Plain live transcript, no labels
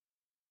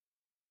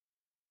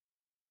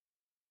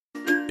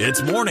It's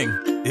morning.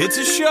 It's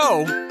a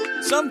show.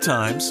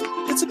 Sometimes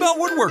it's about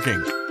woodworking.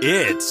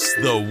 It's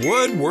the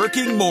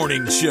Woodworking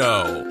Morning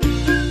Show.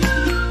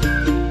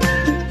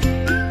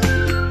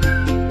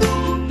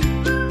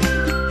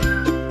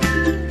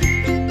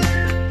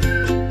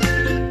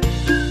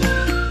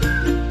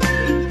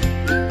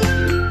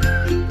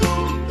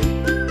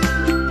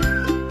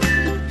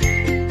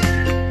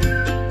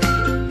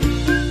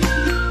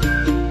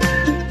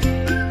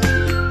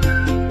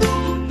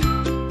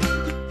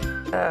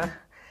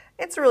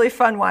 It's really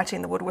fun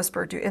watching the Wood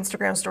Whisperer do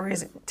Instagram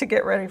stories to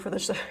get ready for the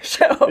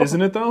show.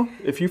 Isn't it, though?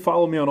 If you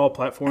follow me on all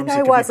platforms, And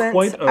it can be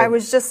quite I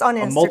was just on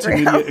a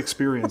Instagram. multimedia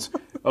experience.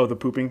 Oh, the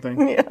pooping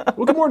thing? Yeah.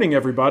 Well, good morning,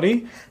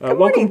 everybody. morning.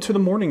 Welcome to the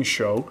morning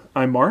show.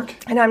 I'm Mark.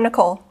 And I'm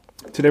Nicole.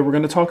 Today we're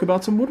going to talk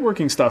about some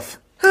woodworking stuff.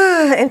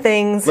 And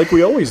things. Like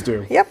we always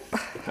do. Yep.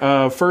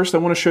 First, I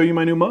want to show you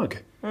my new mug.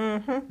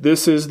 Mm-hmm.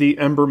 This is the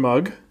Ember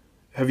mug.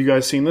 Have you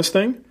guys seen this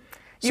thing?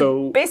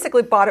 You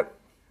basically bought it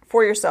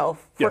for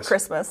yourself for Yes.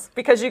 Christmas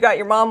because you got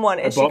your mom one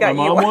and she got I you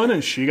bought my mom one. one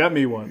and she got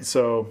me one,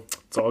 so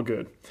it's all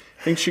good.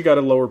 I think she got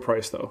a lower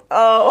price, though.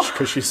 Oh.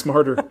 Because she's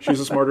smarter.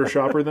 She's a smarter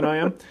shopper than I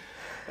am.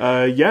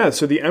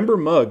 So the Ember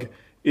mug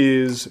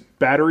is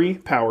battery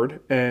powered,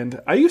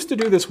 and I used to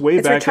do this way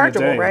back in the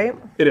day. Rechargeable, right?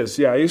 It is,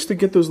 yeah. I used to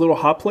get those little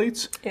hot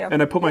plates, Yeah.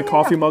 and I put my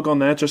coffee mug on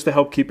that just to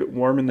help keep it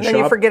warm in the And shop.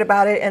 then you forget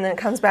about it and then it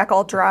comes back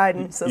all dried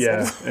and says,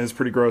 Yeah, and it's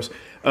pretty gross.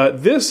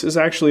 This is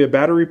actually a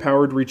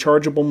battery-powered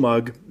rechargeable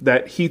mug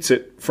that heats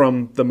it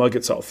from the mug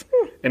itself,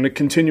 and it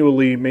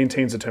continually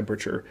maintains a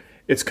temperature.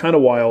 It's kind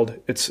of wild.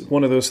 It's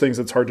one of those things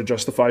that's hard to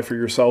justify for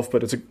yourself,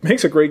 but it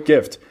makes a great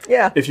gift.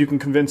 Yeah. If you can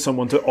convince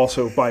someone to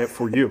also buy it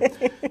for you.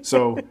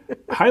 So,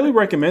 highly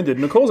recommended.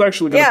 Nicole's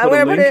actually going to put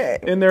a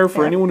link in there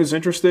for anyone who's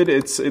interested.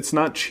 It's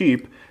not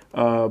cheap.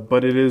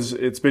 But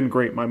it's been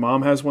great. My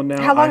mom has one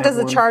now. How long does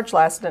the charge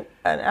last? An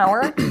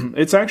hour?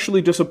 It's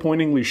actually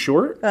disappointingly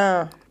short.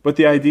 But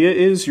the idea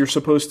is you're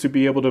supposed to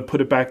be able to put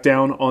it back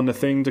down on the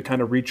thing to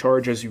kind of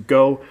recharge as you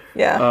go.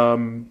 Yeah.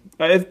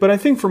 But I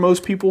think for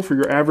most people, for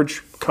your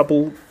average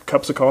couple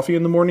cups of coffee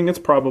in the morning, it's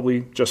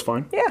probably just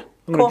fine. Yeah.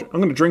 I'm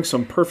going to drink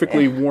some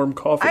perfectly warm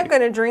coffee. I'm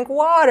going to drink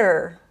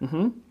water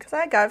because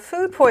I got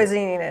food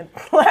poisoning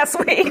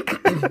last week.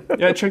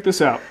 Yeah, check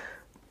this out.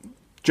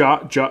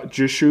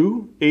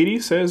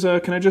 Jishu80 says,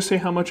 can I just say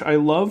how much I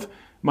love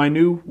my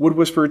new Wood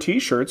Whisperer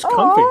t-shirts?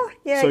 Comfy.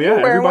 Yeah, So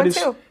you're wearing one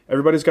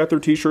everybody's got their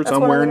t-shirts. That's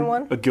I'm one of the wearing new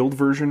one. a Guild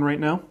version right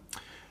now.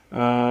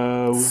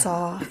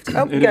 Soft.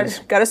 Oh,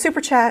 got a super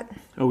chat.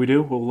 Oh, we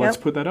do? Well, let's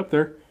put that up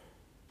there.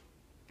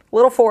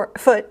 Little foot.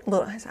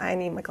 I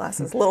need my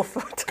glasses. Little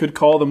foot. Could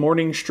call the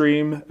morning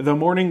stream the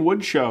Morning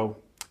Wood Show.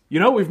 You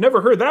know, we've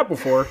never heard that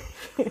before.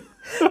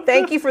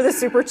 Thank you for the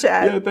super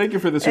chat. Yeah, thank you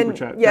for the super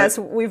chat. Yes,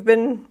 we've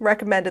been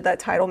recommended that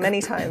title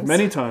many times.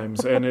 Many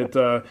times, and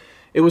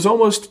it was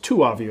almost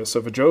too obvious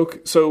of a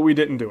joke, so we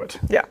didn't do it.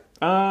 Yeah.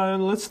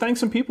 Let's thank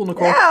some people,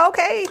 Nicole. Yeah,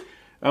 okay.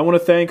 I want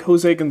to thank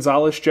Jose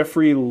Gonzalez,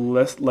 Jeffrey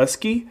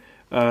Lesky,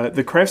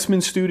 the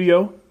Craftsman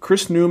Studio,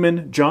 Chris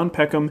Newman, John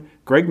Peckham,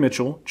 Greg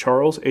Mitchell,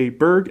 Charles A.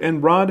 Berg,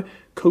 and Rod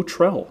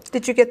Cottrell.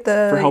 Did you get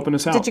for helping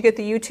us out? Did you get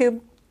the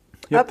YouTube?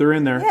 Yep, they're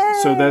in there. Yay.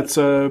 So that's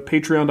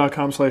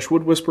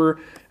patreon.com/woodwhisperer,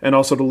 and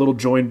also the little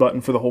join button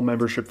for the whole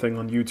membership thing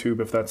on YouTube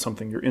if that's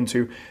something you're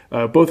into.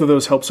 Both of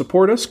those help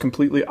support us,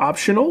 completely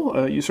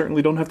optional. You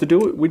certainly don't have to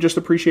do it. We just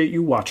appreciate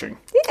you watching.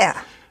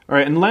 Yeah. All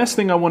right, and the last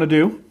thing I want to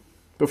do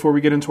before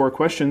we get into our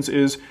questions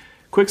is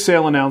quick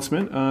sale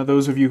announcement.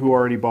 Those of you who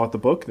already bought the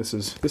book, this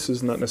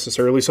is not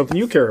necessarily something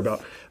you care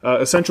about.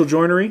 Essential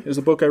Joinery is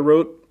a book I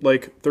wrote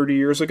like 30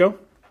 years ago.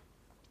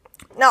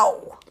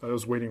 No. I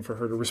was waiting for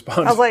her to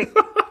respond. I was like,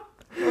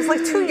 it was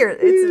like 2 years.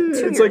 It's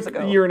 2 it's years like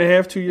ago. a year and a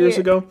half, 2 years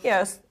ago.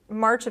 Yes,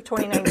 March of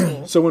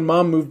 2019. So when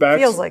Mom moved back,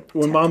 Feels like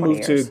when 10, Mom 20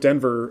 moved years. to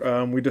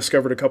Denver, we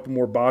discovered a couple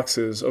more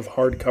boxes of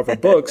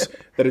hardcover books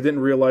that I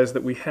didn't realize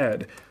that we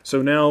had.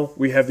 So now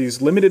we have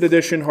these limited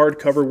edition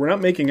hardcover. We're not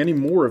making any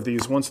more of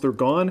these once they're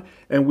gone,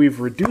 and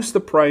we've reduced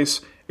the price.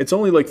 It's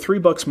only like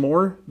 $3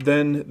 more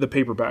than the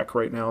paperback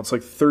right now. It's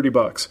like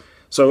 $30.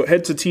 So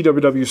head to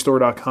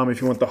twwstore.com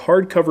if you want the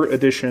hardcover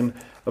edition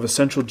of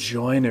Essential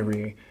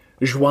Joinery.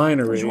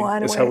 Joinery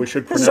is how we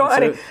should pronounce it.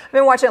 I've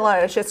been watching a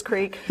lot of Schitt's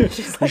Creek.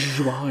 She's like,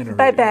 Joinery.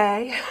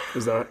 bye-bye.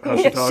 Is that how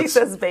she talks? She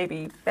says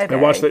baby, bye-bye.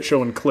 I watched that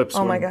show in clips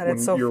Oh my when, God, when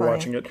it's so you were funny.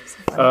 watching it.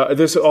 So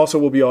This also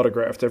will be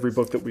autographed. Every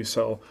book that we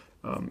sell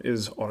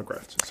is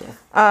autographed. So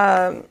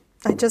I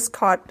just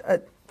caught,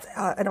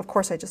 and of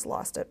course I just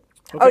lost it.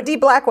 Okay. Oh, D.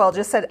 Blackwell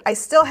just said, I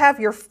still have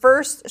your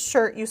first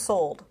shirt you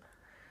sold.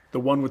 the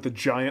one with the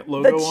giant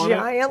logo on it.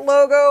 The giant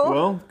logo.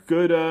 Well,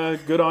 good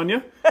on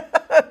you.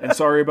 And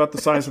sorry about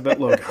the size of that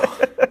logo.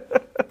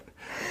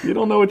 You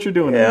don't know what you're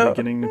doing in the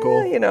beginning,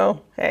 Nicole. You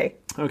know, hey.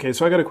 Okay,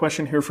 so I got a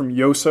question here from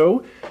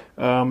Yoso.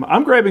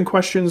 I'm grabbing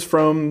questions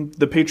from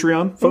the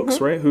Patreon folks,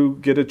 right, who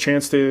get a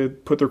chance to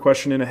put their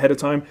question in ahead of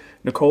time.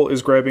 Nicole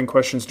is grabbing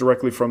questions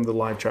directly from the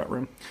live chat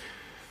room.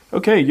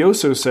 Okay,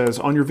 Yoso says,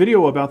 on your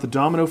video about the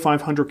Domino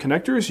 500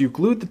 connectors, you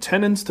glued the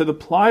tenons to the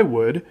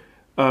plywood,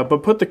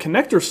 but put the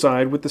connector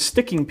side with the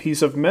sticking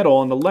piece of metal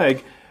on the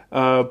leg.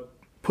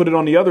 put it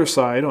on the other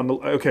side.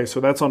 Okay, so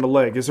that's on the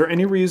leg. Is there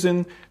any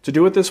reason to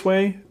do it this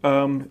way?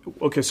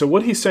 Okay, so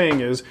what he's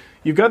saying is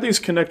you've got these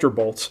connector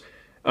bolts.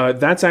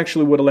 That's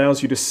actually what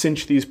allows you to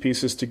cinch these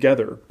pieces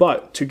together.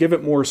 But to give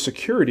it more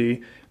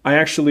security, I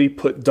actually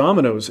put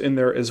dominoes in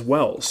there as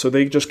well. So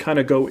they just kind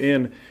of go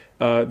in.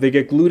 They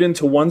get glued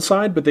into one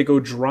side, but they go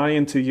dry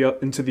into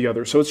the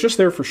other. So it's just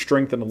there for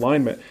strength and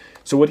alignment.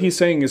 So what he's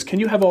saying is, can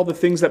you have all the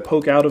things that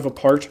poke out of a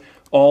part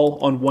all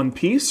on one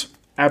piece?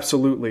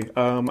 Absolutely.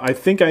 I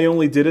think I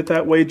only did it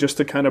that way just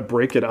to kind of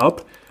break it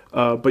up.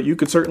 But you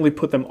could certainly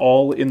put them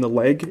all in the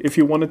leg if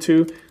you wanted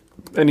to.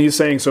 And he's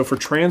saying, so for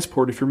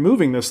transport, if you're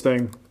moving this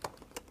thing,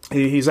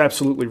 he's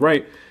absolutely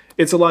right.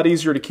 It's a lot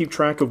easier to keep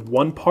track of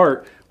one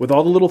part with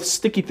all the little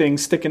sticky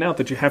things sticking out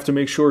that you have to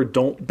make sure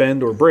don't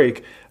bend or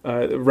break,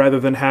 rather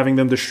than having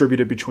them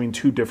distributed between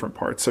two different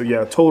parts. So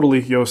yeah,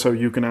 totally, Yoso,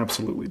 you can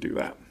absolutely do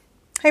that.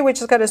 Hey, we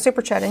just got a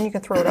super chat in. You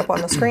can throw it up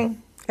on the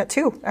screen. Got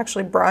two,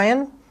 actually.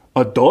 Brian.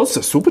 Dos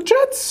super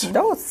chats?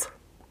 Dos.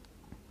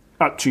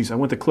 Ah, jeez, I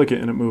went to click it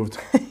and it moved.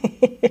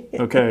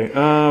 Okay,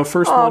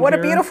 first one. Oh, what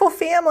here. a beautiful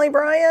family,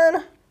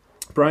 Brian.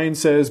 Brian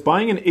says,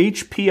 buying an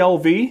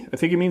HPLV, I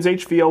think it means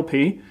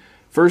HVLP.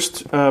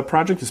 First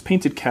project is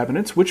painted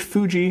cabinets. Which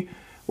Fuji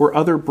or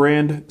other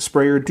brand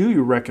sprayer do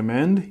you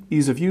recommend?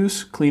 Ease of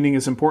use, cleaning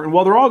is important.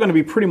 Well, they're all going to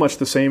be pretty much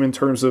the same in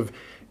terms of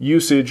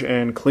usage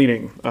and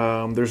cleaning.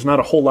 There's not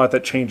a whole lot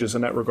that changes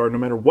in that regard, no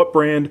matter what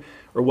brand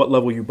or what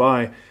level you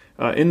buy.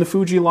 In the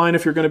Fuji line,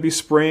 if you're going to be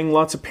spraying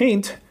lots of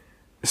paint,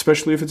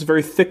 especially if it's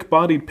very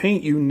thick-bodied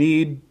paint, you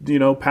need,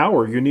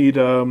 power. You need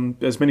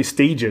as many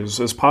stages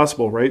as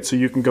possible, right? So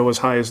you can go as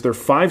high as their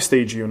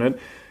 5-stage unit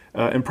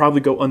and probably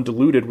go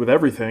undiluted with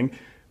everything.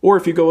 Or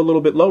if you go a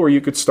little bit lower,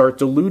 you could start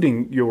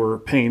diluting your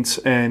paints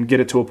and get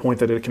it to a point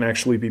that it can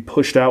actually be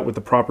pushed out with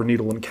the proper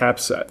needle and cap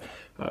set.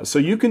 So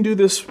you can do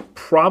this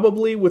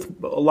probably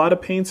with a lot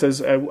of paints. As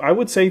I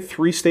would say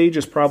 3-stage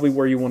is probably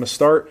where you want to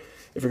start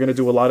if you're going to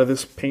do a lot of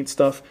this paint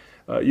stuff.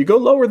 You go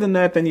lower than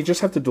that, then you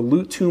just have to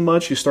dilute too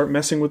much. You start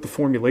messing with the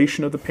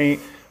formulation of the paint.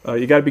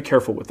 You got to be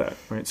careful with that,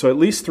 right? So at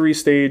least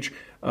 3-stage.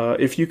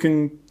 If you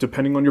can,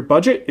 depending on your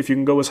budget, if you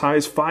can go as high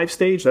as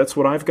 5-stage, that's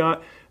what I've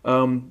got.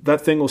 That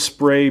thing will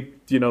spray,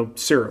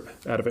 syrup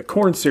out of it.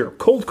 Corn syrup,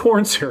 cold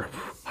corn syrup.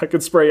 I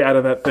could spray out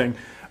of that thing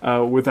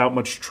without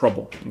much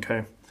trouble,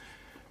 okay?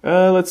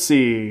 Let's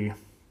see.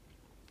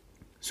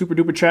 Super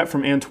duper chat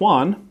from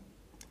Antoine.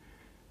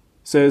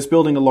 Says,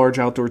 building a large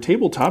outdoor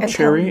tabletop, Antone.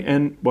 cherry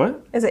and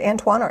what? Is it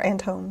Antoine or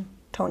Antone?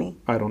 Tony?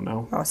 I don't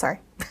know. Oh, sorry.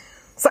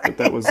 Sorry. But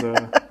that was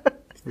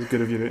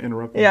good of you to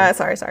interrupt me. Yeah,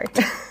 sorry.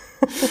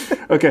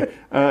 Okay,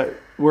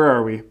 where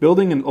are we?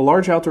 Building a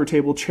large outdoor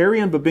table, cherry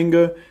and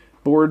babinga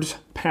boards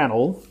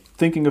panel,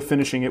 thinking of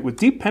finishing it with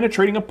deep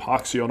penetrating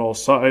epoxy on all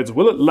sides.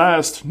 Will it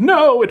last?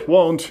 No, it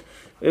won't.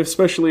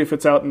 Especially if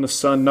it's out in the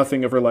sun,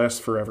 nothing ever lasts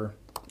forever,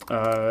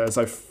 as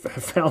I've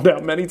found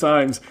out many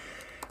times.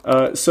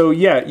 So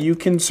yeah, you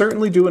can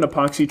certainly do an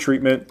epoxy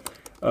treatment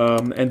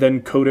and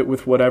then coat it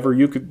with whatever.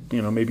 You could,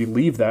 maybe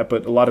leave that,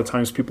 but a lot of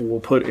times people will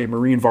put a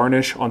marine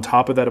varnish on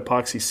top of that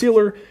epoxy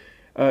sealer.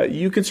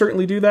 You can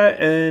certainly do that,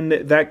 and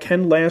that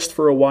can last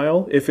for a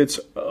while. If it's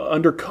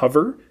under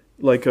cover,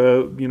 like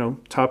a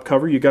top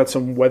cover, you got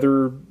some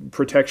weather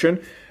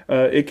protection,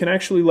 it can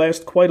actually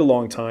last quite a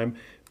long time.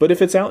 But if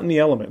it's out in the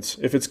elements,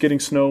 if it's getting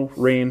snow,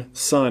 rain,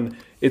 sun,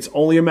 it's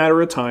only a matter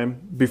of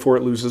time before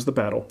it loses the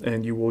battle,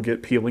 and you will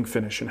get peeling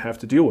finish and have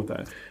to deal with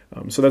that.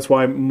 So that's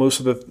why most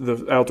of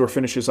the outdoor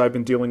finishes I've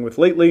been dealing with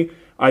lately,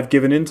 I've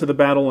given into the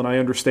battle, and I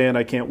understand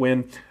I can't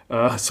win.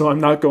 So I'm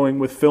not going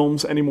with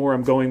films anymore.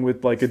 I'm going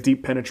with like a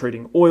deep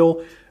penetrating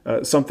oil,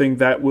 something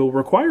that will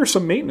require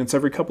some maintenance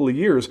every couple of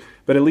years,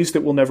 but at least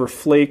it will never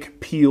flake,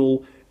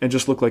 peel, and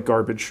just look like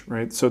garbage,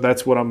 right? So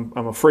that's what I'm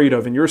afraid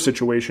of in your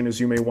situation, is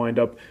you may wind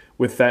up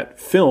with that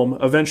film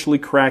eventually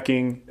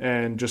cracking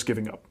and just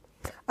giving up.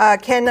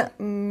 Ken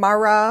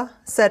Mara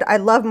said, I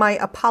love my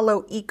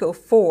Apollo Eco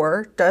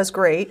 4. Does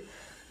great.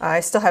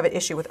 I still have an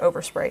issue with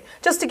overspray.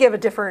 Just to give a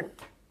different...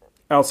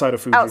 Outside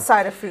of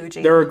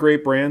Fuji. There are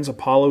great brands.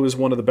 Apollo is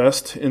one of the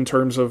best in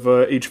terms of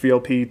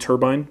HVLP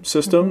turbine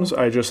systems.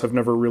 Mm-hmm. I just have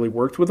never really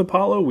worked with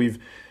Apollo.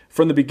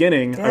 From the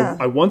beginning, yeah.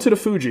 I wanted a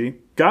Fuji,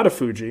 got a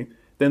Fuji.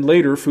 Then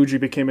later, Fuji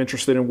became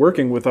interested in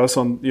working with us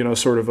on,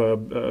 sort of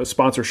a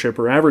sponsorship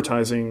or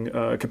advertising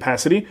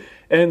capacity.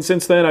 And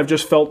since then, I've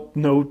just felt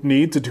no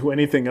need to do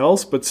anything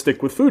else but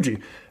stick with Fuji.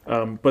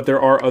 But there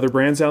are other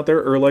brands out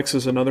there. Urlex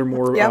is another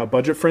more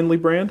budget-friendly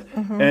brand.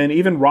 Mm-hmm. And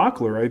even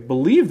Rockler, I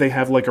believe they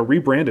have like a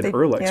rebranded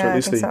Urlex, or at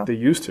least they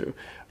used to.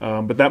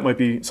 But that might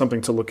be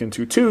something to look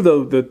into too,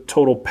 though the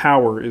total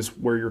power is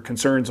where your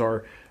concerns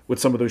are with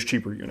some of those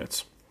cheaper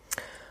units.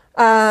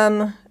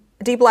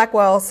 D.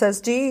 Blackwell says,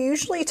 do you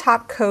usually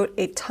top coat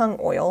a tung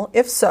oil?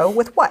 If so,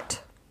 with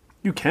what?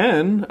 You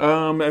can.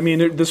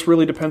 This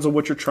really depends on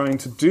what you're trying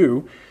to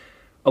do.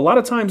 A lot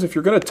of times, if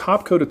you're going to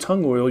top coat a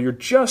tung oil, you're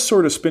just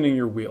sort of spinning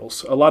your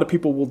wheels. A lot of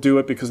people will do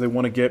it because they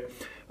want to get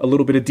a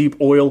little bit of deep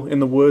oil in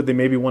the wood. They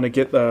maybe want to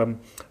get a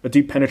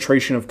deep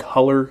penetration of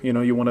color.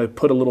 You want to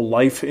put a little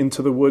life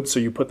into the wood, so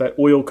you put that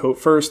oil coat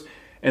first,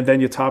 and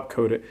then you top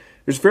coat it.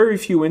 There's very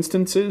few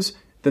instances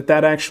that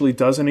actually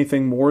does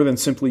anything more than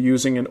simply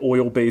using an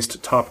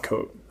oil-based top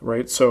coat,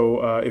 right?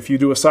 So if you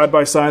do a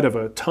side-by-side of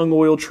a tung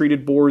oil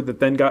treated board that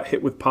then got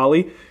hit with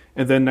poly,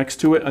 and then next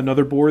to it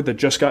another board that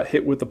just got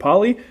hit with the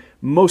poly,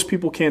 most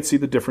people can't see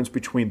the difference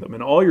between them.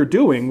 And all you're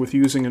doing with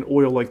using an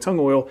oil like tung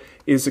oil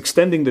is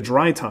extending the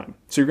dry time.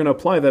 So you're going to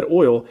apply that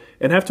oil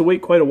and have to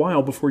wait quite a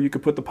while before you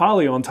could put the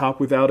poly on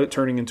top without it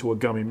turning into a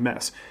gummy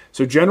mess.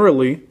 So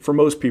generally, for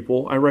most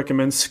people, I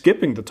recommend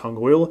skipping the tung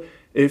oil.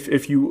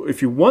 If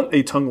you want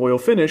a tung oil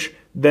finish,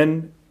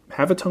 then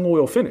have a tung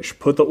oil finish.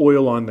 Put the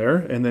oil on there,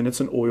 and then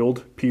it's an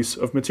oiled piece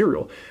of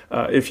material.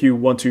 If you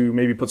want to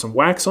maybe put some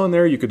wax on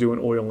there, you could do an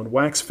oil and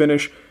wax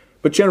finish.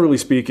 But generally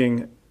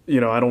speaking,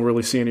 I don't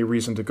really see any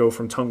reason to go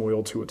from tung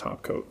oil to a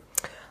top coat.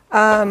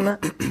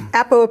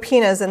 Apo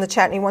Apina is in the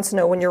chat, and he wants to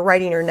know when you're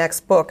writing your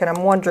next book, and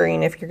I'm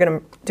wondering if you're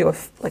going to do a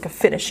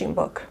finishing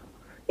book.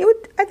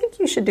 I think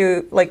you should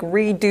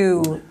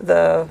redo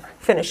the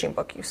finishing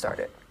book you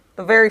started.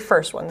 The very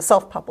first one, the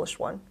self-published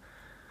one.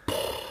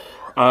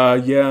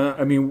 Yeah,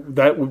 I mean,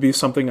 that would be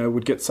something I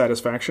would get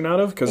satisfaction out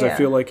of, because I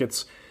feel like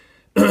it's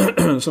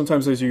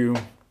sometimes as you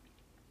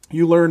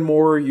learn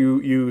more,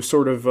 you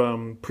sort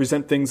of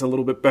present things a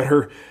little bit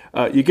better.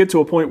 You get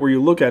to a point where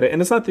you look at it,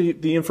 and it's not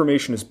the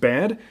information is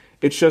bad,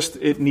 it's just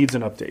it needs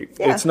an update.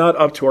 Yeah. It's not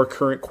up to our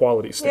current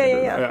quality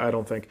standard, I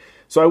don't think.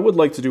 So I would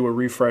like to do a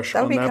refresh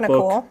on that book. That would be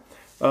kind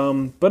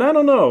of cool. But I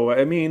don't know.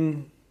 I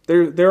mean,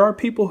 there are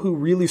people who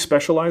really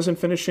specialize in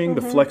finishing,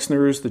 the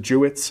Flexners, the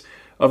Jewetts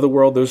of the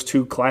world, those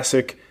two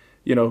classic,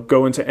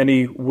 go into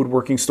any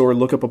woodworking store,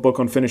 look up a book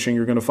on finishing,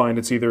 you're going to find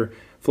it's either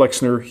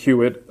Flexner,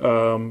 Hewitt,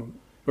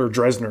 or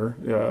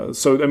Dresner.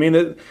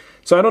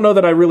 So I don't know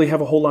that I really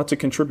have a whole lot to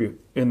contribute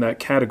in that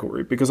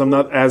category because I'm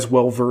not as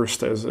well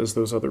versed as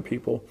those other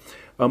people.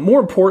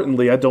 More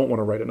importantly, I don't want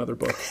to write another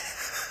book.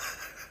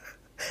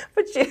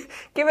 But you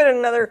give it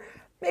another...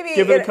 Maybe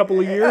give it a couple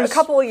of years. A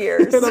couple of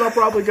years. And then I'll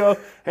probably go,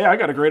 hey, I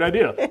got a great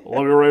idea. Let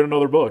me write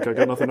another book. I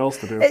got nothing else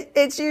to do.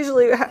 It's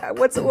usually,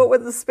 what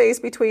was the space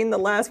between the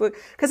last book?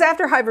 Because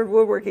after Hybrid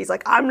Woodworking, he's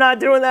like, I'm not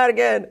doing that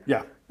again.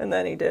 Yeah. And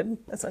then he did,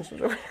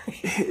 essentially.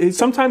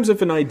 Sometimes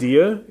if an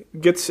idea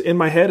gets in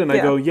my head and I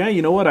go,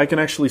 you know what, I can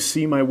actually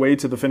see my way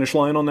to the finish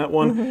line on that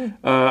one,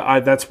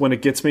 that's when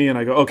it gets me and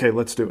I go, okay,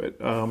 let's do it.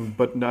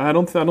 But no, I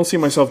don't see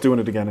myself doing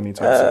it again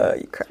anytime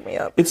soon. You crack me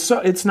up.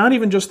 It's not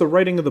even just the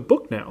writing of the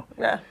book now.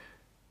 Yeah.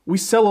 We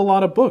sell a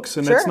lot of books,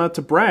 and that's not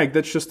to brag.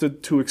 That's just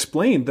to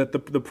explain that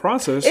the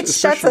process. It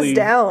shuts us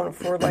down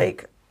for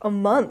a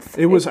month.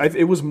 It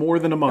was more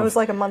than a month. It was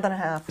like a month and a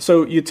half.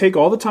 So you take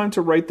all the time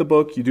to write the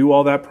book, you do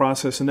all that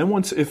process, and then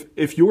once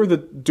if you're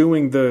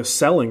doing the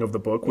selling of the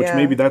book, which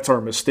maybe that's our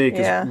mistake,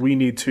 is we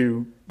need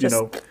to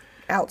outsource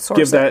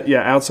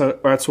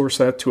outsource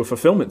that to a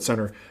fulfillment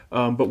center.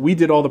 But we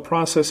did all the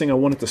processing. I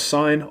wanted to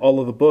sign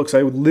all of the books.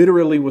 I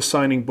literally was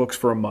signing books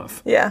for a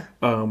month. Yeah.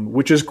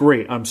 Which is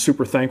great. I'm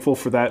super thankful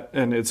for that,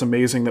 and it's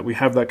amazing that we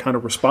have that kind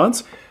of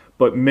response.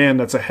 But man,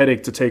 that's a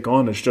headache to take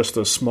on as just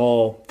a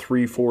small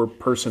 3-4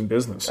 person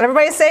business.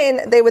 Everybody's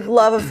saying they would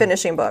love a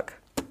finishing book.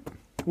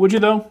 Would you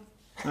though?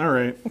 All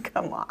right.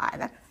 Come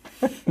on.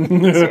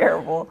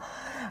 Terrible.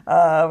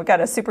 We got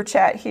a super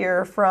chat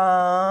here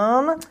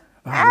from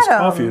Adam. This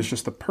coffee is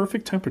just the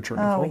perfect temperature,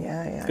 Nicole.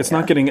 It's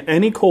not getting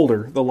any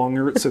colder the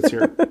longer it sits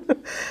here.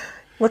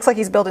 Looks like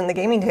he's building the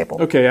gaming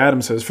table. Okay,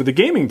 Adam says, for the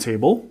gaming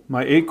table,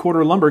 my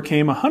 8-quarter lumber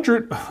came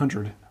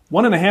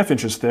 1.5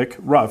 inches thick,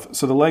 rough,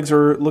 so the legs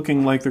are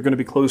looking like they're going to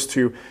be close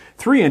to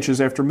 3 inches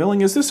after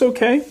milling. Is this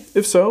okay?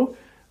 If so,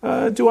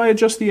 do I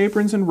adjust the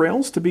aprons and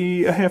rails to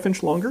be a half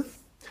inch longer?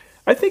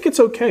 I think it's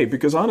okay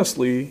because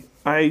honestly,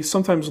 I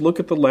sometimes look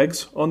at the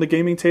legs on the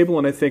gaming table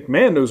and I think,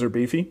 man, those are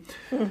beefy.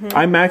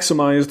 I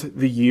maximized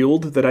the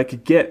yield that I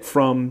could get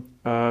from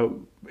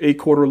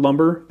 8-quarter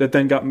lumber that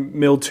then got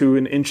milled to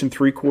 1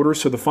 3/4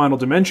 inches. So the final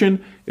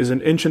dimension is 1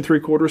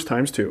 3/4 inches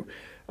times 2.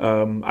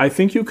 I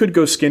think you could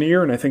go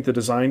skinnier, and I think the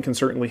design can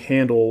certainly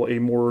handle a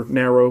more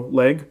narrow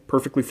leg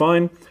perfectly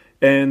fine.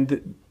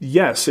 And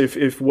yes,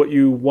 if what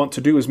you want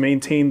to do is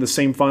maintain the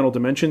same final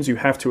dimensions, you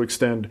have to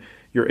extend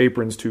your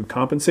aprons to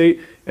compensate,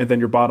 and then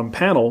your bottom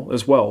panel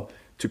as well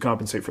to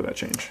compensate for that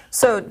change.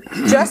 So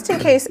just in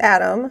case,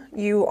 Adam,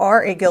 you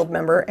are a guild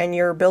member and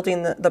you're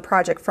building the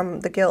project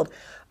from the guild,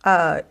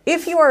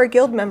 if you are a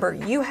guild member,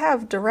 you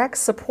have direct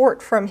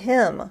support from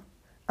him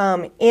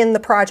in the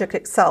project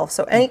itself.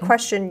 So any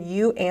question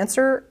you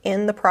answer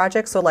in the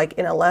project, so like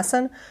in a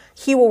lesson,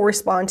 he will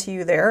respond to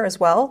you there as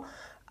well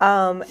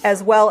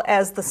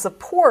as the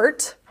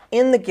support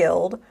in the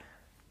guild.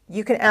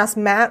 You can ask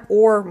Matt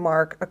or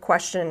Mark a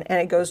question and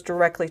it goes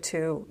directly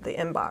to the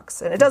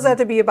inbox. And it doesn't have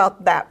to be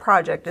about that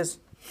project, it's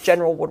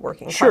general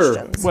woodworking questions.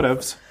 Sure,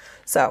 whatevs.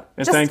 So,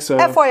 and just thanks,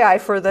 FYI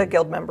for the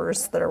guild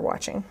members that are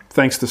watching.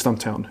 Thanks to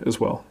Stumptown as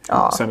well.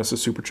 Sent us a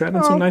super chat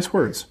and some nice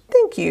words.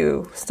 Thank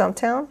you,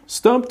 Stumptown.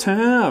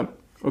 Stumptown.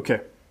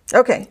 Okay.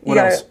 Okay. What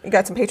else? You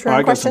got some Patreon questions?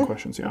 I got some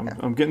questions, yeah. Okay.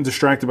 I'm getting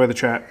distracted by the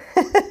chat,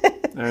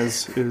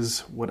 as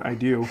is what I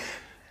do.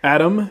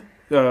 Adam,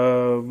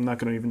 I'm not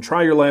going to even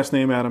try your last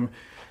name, Adam.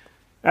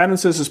 Adam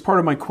says, as part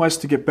of my quest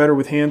to get better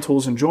with hand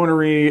tools and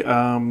joinery,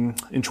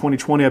 in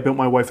 2020 I built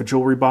my wife a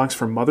jewelry box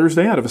for Mother's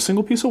Day out of a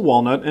single piece of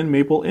walnut and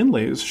maple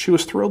inlays. She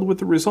was thrilled with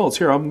the results.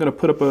 Here, I'm going to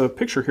put up a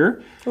picture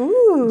here.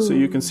 Ooh. So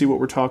you can see what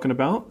we're talking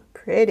about.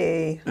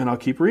 Pretty. And I'll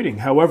keep reading.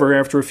 However,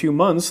 after a few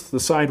months, the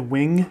side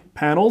wing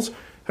panels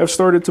have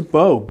started to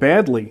bow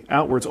badly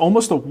outwards.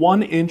 Almost a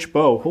 1-inch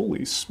bow.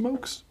 Holy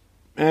smokes.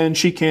 And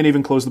she can't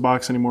even close the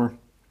box anymore.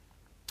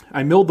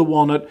 I milled the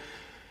walnut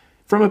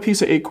from a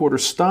piece of 8/4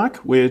 stock,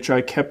 which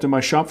I kept in my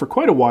shop for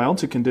quite a while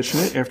to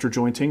condition it after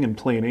jointing and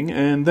planing,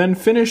 and then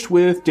finished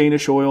with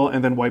Danish oil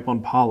and then wipe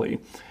on poly.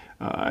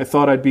 I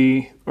thought it'd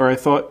be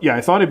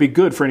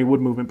good for any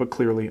wood movement, but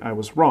clearly I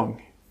was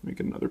wrong. Let me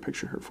get another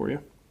picture here for you.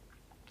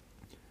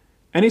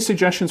 Any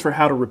suggestions for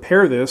how to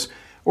repair this,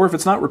 or if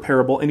it's not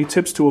repairable, any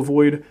tips to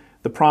avoid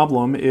the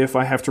problem if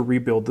I have to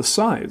rebuild the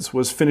sides?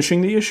 Was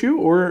finishing the issue,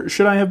 or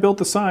should I have built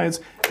the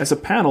sides as a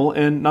panel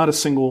and not a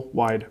single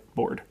wide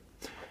board?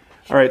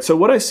 All right, so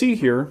what I see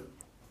here,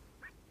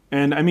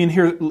 and I mean,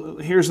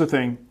 here's the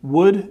thing.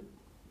 Wood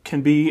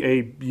can be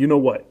a, you know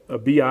what, a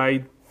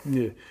BI.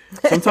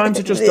 Sometimes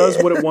it just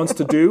does what it wants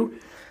to do,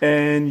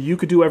 and you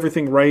could do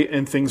everything right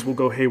and things will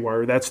go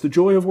haywire. That's the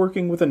joy of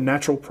working with a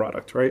natural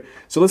product, right?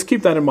 So let's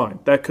keep that in mind.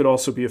 That could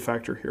also be a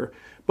factor here.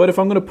 But if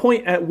I'm going to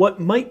point at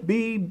what might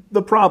be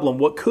the problem,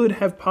 what could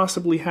have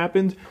possibly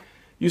happened,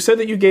 you said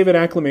that you gave it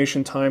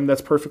acclimation time.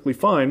 That's perfectly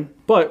fine.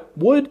 But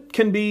wood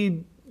can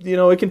be,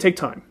 it can take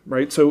time,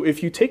 right? So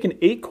if you take an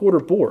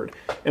 8/4 board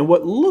and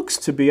what looks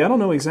to be, I don't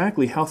know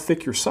exactly how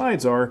thick your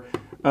sides are,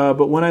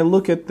 but when I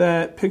look at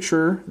that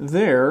picture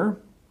there,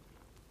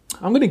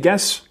 I'm going to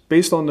guess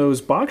based on those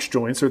box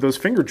joints or those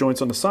finger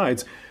joints on the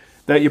sides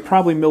that you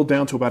probably milled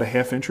down to about a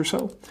 1/2 inch or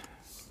so.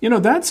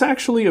 That's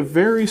actually a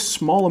very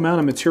small amount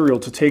of material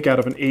to take out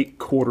of an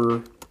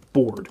 8/4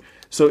 board.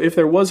 So if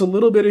there was a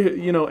little bit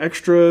of,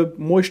 extra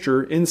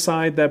moisture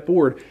inside that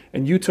board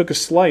and you took a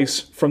slice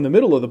from the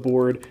middle of the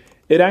board,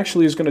 it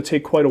actually is going to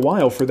take quite a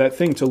while for that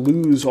thing to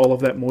lose all of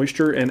that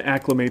moisture and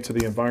acclimate to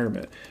the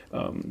environment.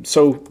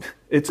 So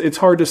it's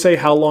hard to say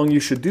how long you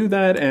should do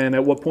that and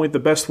at what point. The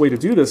best way to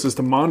do this is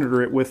to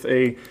monitor it with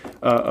a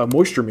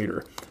moisture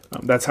meter.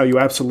 That's how you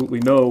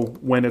absolutely know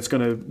when it's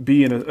going to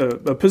be in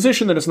a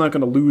position that it's not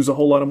going to lose a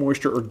whole lot of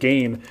moisture or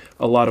gain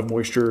a lot of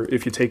moisture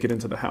if you take it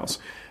into the house.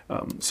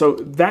 So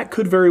that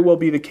could very well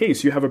be the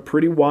case. You have a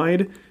pretty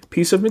wide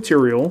piece of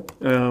material.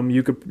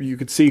 You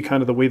could see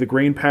kind of the way the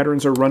grain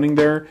patterns are running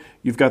there.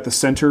 You've got the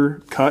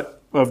center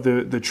cut of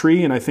the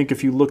tree, and I think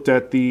if you looked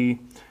at the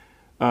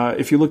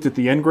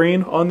end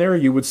grain on there,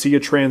 you would see a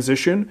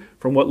transition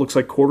from what looks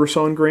like quarter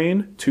sawn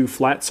grain to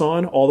flat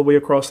sawn all the way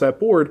across that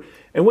board.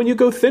 And when you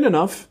go thin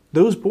enough,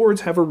 those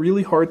boards have a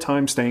really hard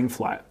time staying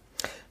flat.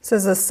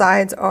 Says the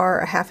sides are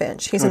a 1/2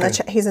 inch. He's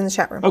in the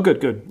chat room. Oh,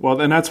 good. Well,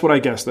 then that's what I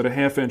guessed, at a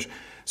 1/2 inch.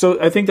 So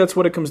I think that's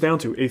what it comes down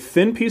to. A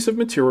thin piece of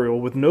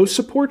material with no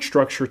support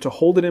structure to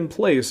hold it in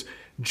place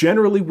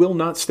generally will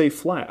not stay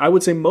flat. I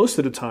would say most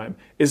of the time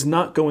is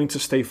not going to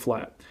stay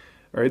flat.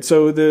 All right,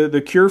 so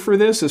the cure for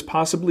this is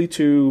possibly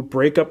to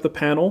break up the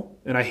panel.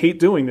 And I hate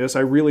doing this. I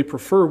really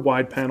prefer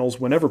wide panels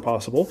whenever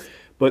possible,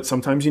 but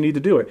sometimes you need to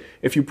do it.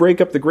 If you break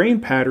up the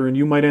grain pattern,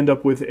 you might end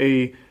up with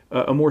a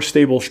more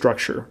stable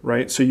structure,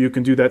 right? So you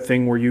can do that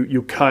thing where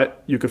you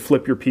could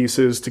flip your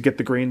pieces to get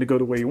the grain to go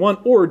the way you want,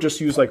 or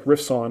just use like riff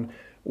sawn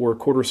or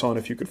quarter sawn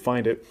if you could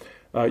find it.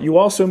 You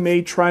also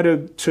may try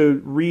to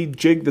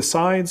rejig the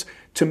sides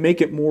to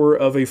make it more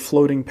of a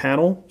floating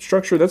panel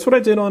structure. That's what I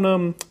did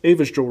on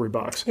Ava's jewelry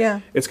box. Yeah.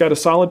 It's got a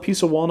solid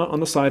piece of walnut on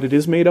the side. It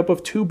is made up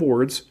of 2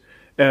 boards,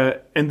 and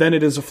then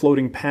it is a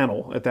floating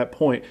panel at that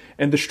point.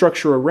 And the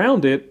structure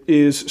around it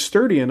is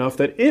sturdy enough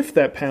that if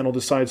that panel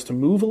decides to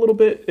move a little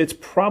bit, it's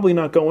probably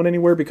not going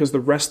anywhere because the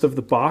rest of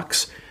the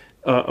box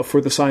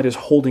for the side is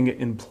holding it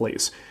in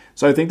place.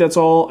 So I think that's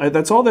all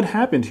that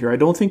happened here. I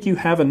don't think you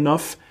have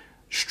enough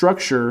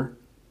structure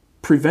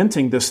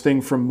preventing this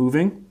thing from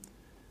moving.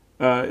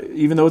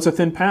 Even though it's a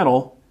thin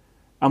panel,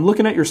 I'm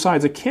looking at your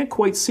sides. I can't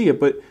quite see it,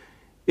 but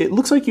it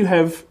looks like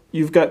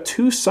you've got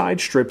 2 side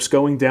strips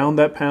going down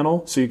that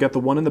panel. So you've got the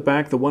one in the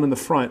back, the one in the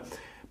front,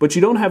 but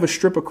you don't have a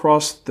strip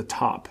across the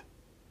top.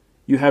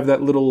 You have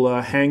that little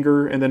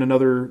hanger and then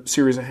another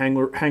series of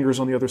hangers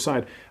on the other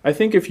side. I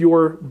think if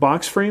your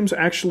box frames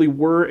actually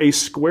were a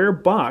square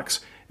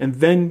box and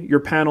then your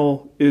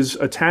panel is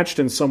attached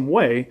in some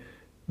way,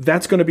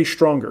 that's going to be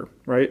stronger,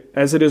 right?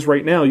 As it is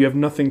right now, you have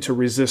nothing to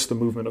resist the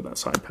movement of that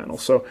side panel.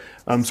 So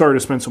I'm sorry to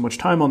spend so much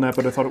time on that,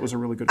 but I thought it was a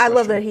really good question. I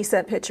love that he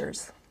sent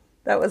pictures.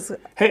 That was...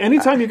 Hey,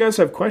 anytime you guys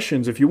have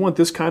questions, if you want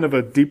this kind of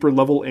a deeper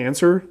level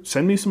answer,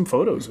 send me some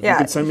photos. If you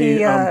could send me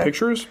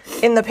pictures.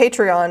 In the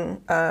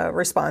Patreon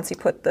response, he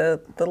put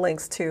the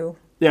links to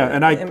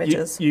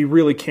images. You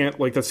really can't,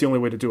 that's the only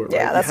way to do it, right?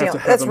 Yeah,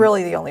 that's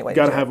really the only way to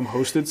do it. You got to have them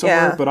hosted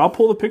somewhere, but I'll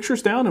pull the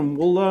pictures down and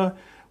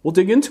we'll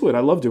dig into it.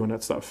 I love doing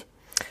that stuff.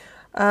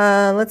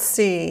 Let's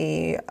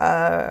see.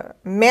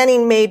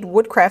 Manning Made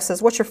Woodcraft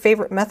says, "What's your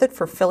favorite method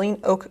for filling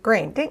oak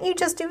grain?" Didn't you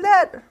just do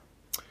that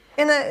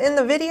in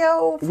the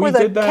video for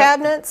the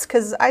cabinets?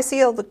 Because I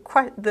see all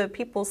the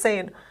people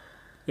saying,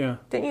 Yeah.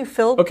 Didn't you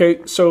fill?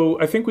 Okay, so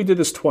I think we did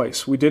this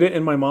twice. We did it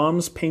in my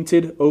mom's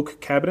painted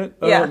oak cabinet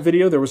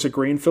video. There was a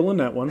grain fill in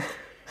that one.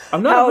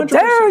 I'm not How 100%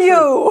 dare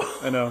you!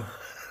 sure. I know.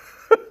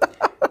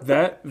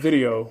 That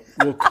video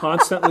will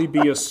constantly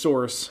be a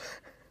source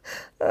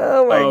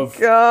Oh my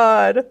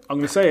God. I'm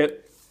going to say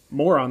it,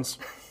 morons.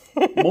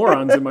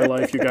 Morons in my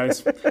life, you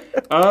guys.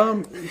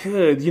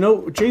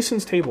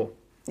 Jason's table.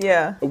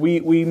 Yeah.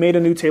 We made a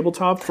new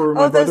tabletop for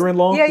my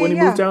brother-in-law when he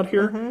moved out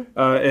here. Mm-hmm.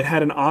 It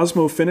had an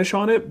Osmo finish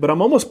on it, but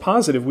I'm almost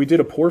positive we did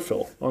a pour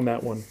fill on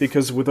that one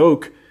because with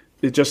oak,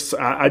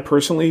 I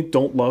personally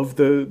don't love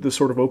the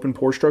sort of open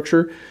pour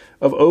structure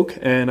of oak,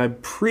 and I'm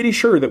pretty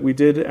sure that we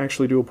did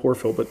actually do a pour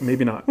fill, but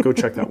maybe not. Go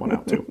check that one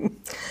out too.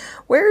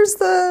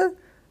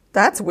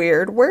 That's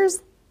weird.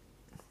 Where's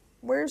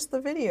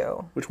the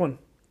video? Which one?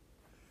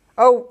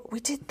 Oh, we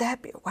did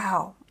that.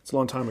 Wow. It's a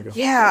long time ago.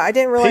 Yeah, I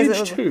didn't realize Page it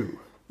was 2.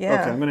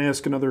 Yeah. Okay, I'm going to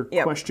ask another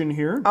question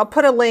here. I'll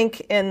put a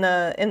link in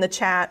the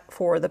chat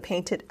for the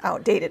painted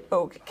outdated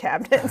oak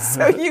cabinet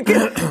so you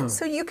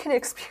can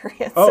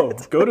experience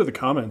it. Go to the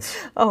comments.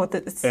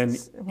 It's and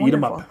wonderful. Eat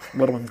them up.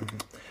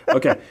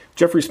 Okay,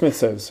 Jeffrey Smith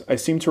says, I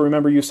seem to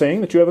remember you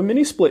saying that you have a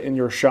mini split in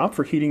your shop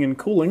for heating and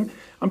cooling.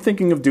 I'm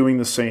thinking of doing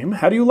the same.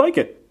 How do you like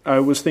it? I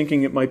was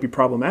thinking it might be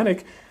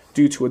problematic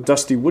due to a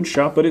dusty wood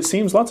shop, but it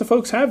seems lots of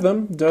folks have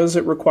them. Does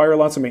it require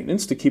lots of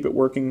maintenance to keep it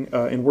working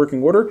in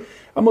working order?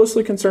 I'm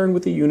mostly concerned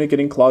with the unit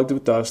getting clogged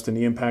with dust and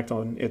the impact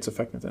on its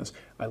effectiveness.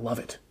 I love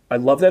it. I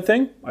love that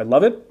thing. I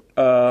love it.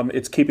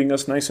 It's keeping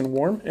us nice and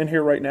warm in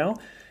here right now.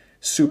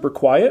 Super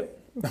quiet.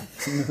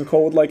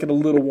 Nicole would like it a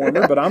little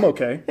warmer, but I'm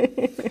okay.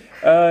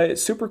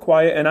 It's super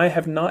quiet, and I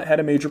have not had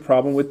a major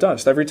problem with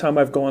dust. Every time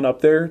I've gone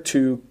up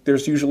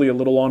there's usually a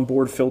little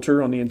onboard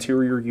filter on the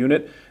interior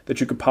unit that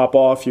you could pop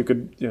off. You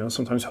could,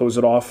 sometimes hose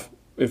it off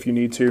if you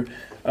need to,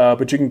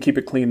 but you can keep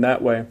it clean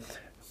that way.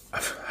 I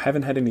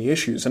haven't had any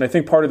issues, and I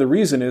think part of the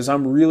reason is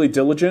I'm really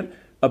diligent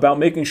about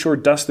making sure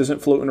dust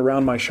isn't floating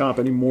around my shop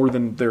any more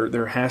than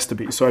there has to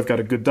be. So I've got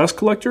a good dust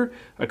collector,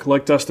 I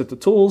collect dust at the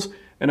tools,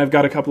 and I've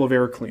got a couple of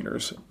air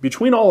cleaners.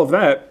 Between all of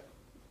that,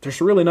 there's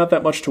really not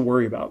that much to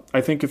worry about.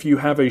 I think if you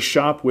have a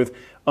shop with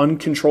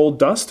uncontrolled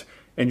dust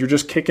and you're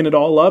just kicking it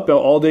all up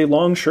all day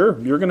long, sure,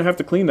 you're going to have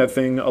to clean that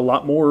thing a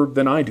lot more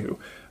than I do.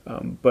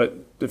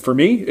 But for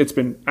me, it's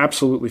been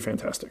absolutely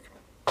fantastic.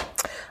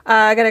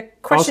 I got a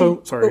question.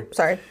 Also,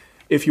 sorry.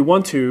 If you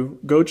want to,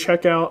 go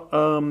check out,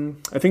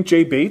 I think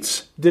Jay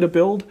Bates did a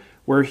build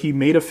where he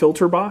made a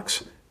filter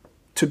box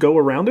to go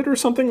around it or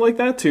something like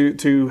that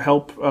to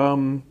help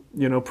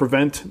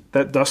prevent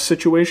that dust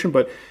situation.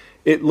 But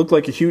it looked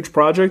like a huge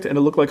project, and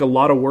it looked like a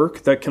lot of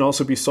work that can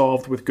also be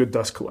solved with good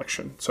dust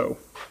collection. So,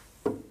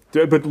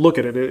 but look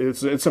at it.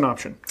 It's an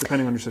option,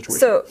 depending on your situation.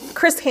 So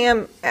Chris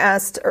Ham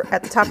asked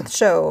at the top of the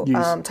show,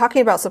 Yes.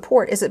 talking about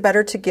support, is it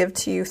better to give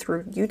to you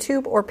through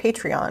YouTube or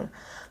Patreon?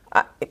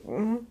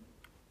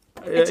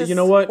 You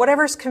know what?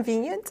 Whatever's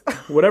convenient.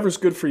 Whatever's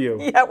good for you.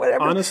 Yeah,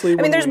 whatever. Honestly,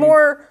 there's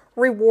more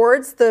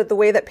rewards. The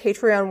way that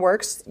Patreon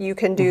works, you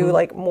can do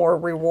like more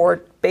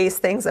reward-based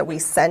things that we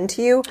send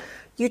to you.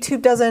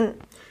 YouTube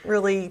doesn't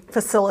really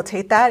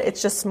facilitate that.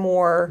 It's just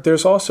more.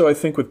 There's also, I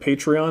think, with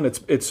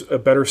Patreon, it's a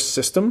better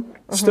system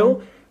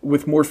still,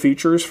 with more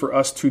features for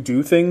us to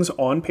do things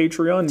on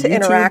Patreon. To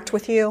interact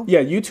with you.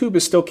 Yeah, YouTube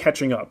is still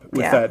catching up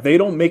with that. They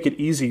don't make it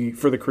easy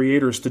for the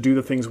creators to do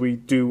the things we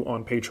do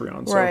on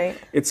Patreon. So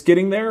it's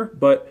getting there,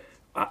 but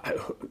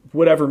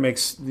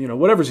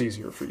whatever's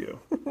easier for you.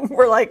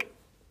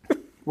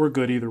 We're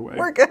good either way.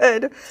 We're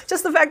good.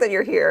 Just the fact that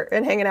you're here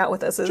and hanging out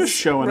with us is just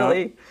showing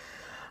really, up.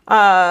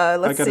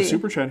 I got a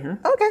super chat here.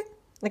 Okay.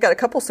 I got a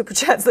couple super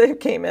chats that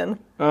came in.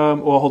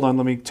 Well, hold on.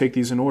 Let me take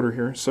these in order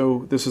here.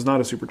 So this is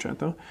not a super chat,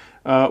 though.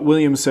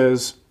 William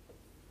says,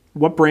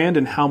 what brand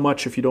and how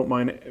much, if you don't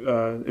mind?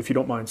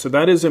 So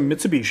that is a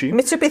Mitsubishi.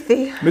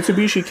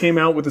 Mitsubishi came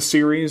out with a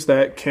series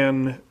that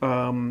can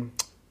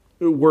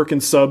work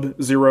in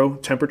sub-zero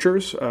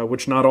temperatures,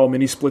 which not all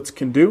mini splits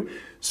can do.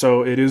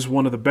 So it is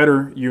one of the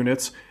better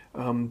units.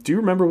 Do you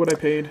remember what I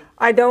paid?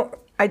 I don't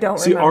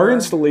See, remember. our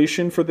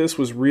installation for this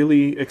was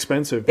really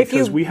expensive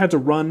because we had to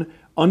run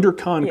under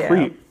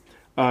concrete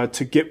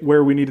to get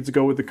where we needed to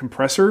go with the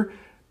compressor,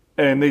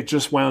 and they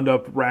just wound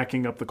up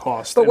racking up the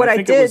cost. But I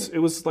think it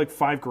was like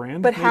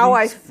 $5,000. But how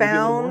I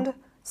found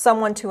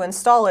someone to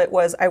install it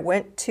was I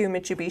went to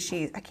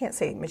Mitsubishi. I can't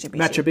say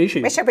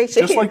Mitsubishi. Mitsubishi.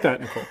 Just like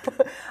that, Nicole.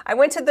 I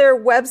went to their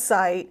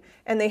website,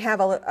 and they have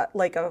a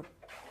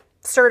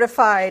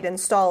certified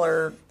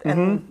installer,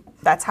 and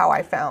that's how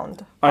I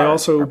found. I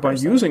also, by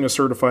using a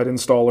certified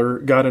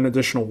installer, got an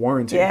additional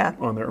warranty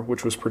on there,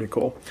 which was pretty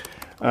cool.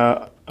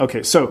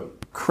 Okay, so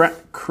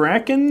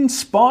Kraken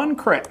Spawn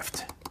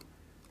Craft.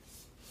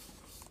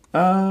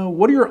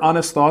 What are your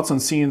honest thoughts on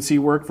CNC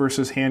work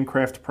versus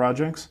handcraft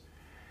projects?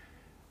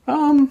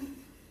 How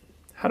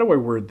do I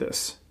word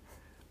this?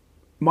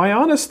 My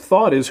honest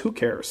thought is, who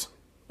cares?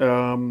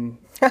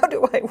 How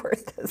do I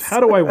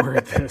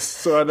word this?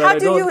 So that How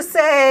do you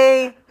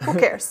say, who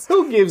cares?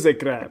 Who gives a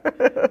crap?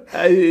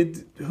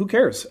 Who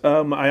cares?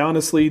 I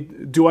honestly,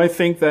 do I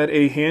think that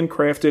a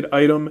handcrafted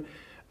item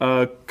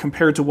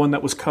compared to one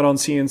that was cut on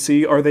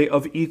CNC? Are they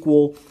of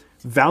equal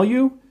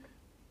value?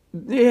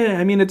 Yeah,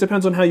 I mean, it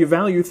depends on how you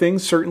value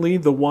things. Certainly,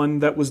 the one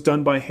that was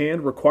done by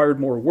hand required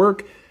more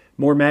work,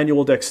 more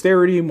manual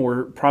dexterity,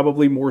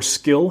 probably more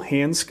skill,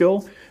 hand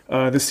skill.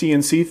 The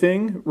CNC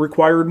thing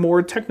required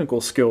more technical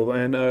skill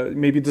and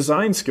maybe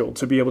design skill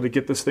to be able to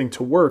get this thing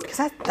to work.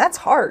 Because that's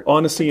hard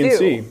on a CNC.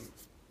 Do.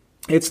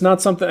 It's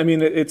not something, I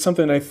mean, it's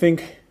something I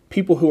think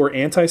people who are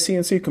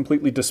anti-CNC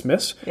completely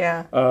dismiss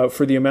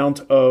for the amount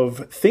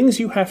of things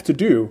you have to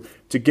do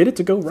to get it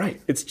to go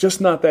right. It's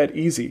just not that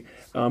easy.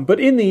 But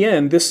in the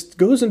end, this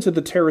goes into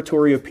the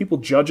territory of people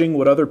judging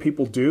what other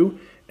people do,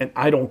 and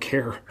I don't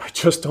care. I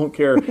just don't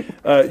care.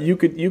 You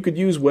could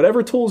use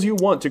whatever tools you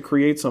want to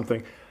create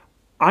something.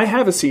 I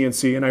have a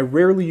CNC, and I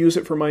rarely use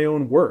it for my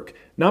own work.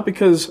 Not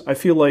because I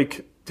feel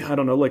like, I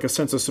don't know, like a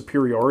sense of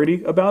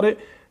superiority about it.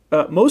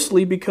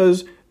 Mostly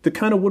because the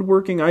kind of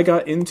woodworking I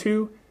got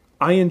into,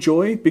 I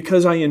enjoy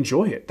because I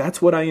enjoy it.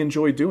 That's what I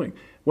enjoy doing.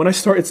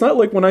 It's not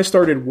like when I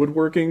started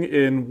woodworking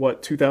in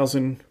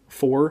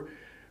 2004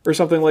 or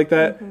something like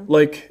that. Mm-hmm.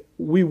 Like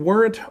we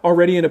weren't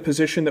already in a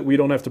position that we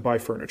don't have to buy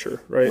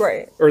furniture, right?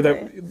 Right. Or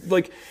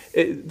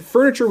that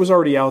furniture was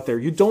already out there.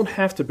 You don't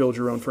have to build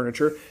your own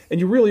furniture, and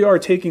you really are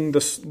taking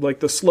the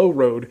slow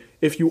road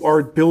if you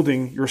are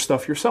building your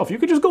stuff yourself. You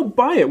could just go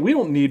buy it. We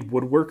don't need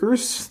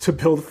woodworkers to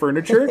build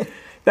furniture.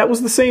 That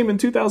was the same in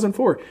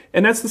 2004,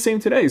 and that's the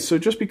same today. So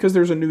just because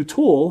there's a new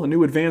tool, a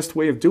new advanced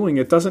way of doing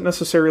it, doesn't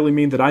necessarily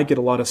mean that I get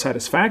a lot of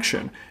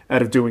satisfaction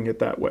out of doing it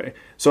that way.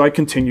 So I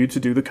continue to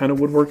do the kind of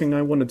woodworking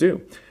I want to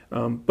do.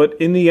 But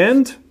in the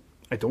end,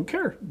 I don't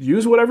care.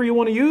 Use whatever you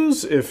want to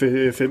use. If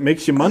it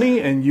makes you money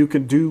and you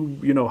can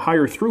do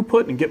higher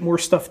throughput and get more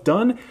stuff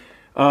done,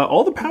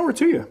 all the power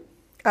to you.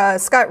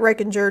 Scott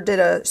Reichinger did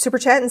a super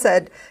chat and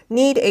said,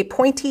 need a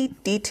pointy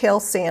detail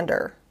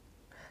sander.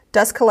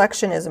 Dust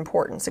collection is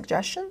important.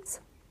 Suggestions?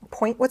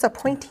 What's a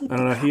pointy? I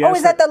don't know.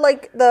 Is that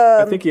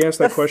the I think he asked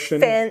that question.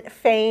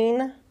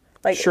 Fane,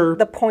 sure.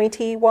 The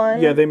pointy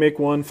one. Yeah, they make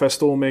one.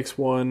 Festool makes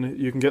one.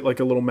 You can get like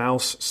a little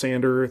mouse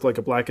sander, like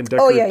a Black &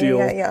 Decker deal.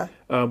 Yeah.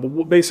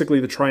 But basically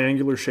the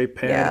triangular shaped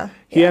pan.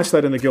 He asked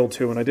that in the guild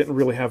too, and I didn't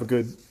really have a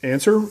good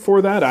answer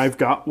for that. I've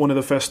got one of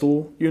the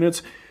Festool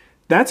units.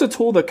 That's a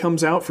tool that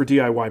comes out for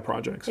DIY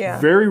projects.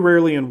 Yeah. Very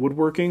rarely in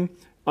woodworking.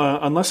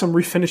 Unless I'm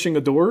refinishing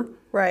a door,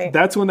 right?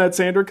 That's when that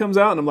sander comes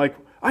out, and I'm like,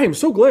 I am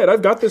so glad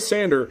I've got this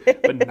sander.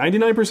 But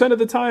 99% of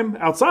the time,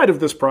 outside of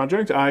this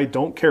project, I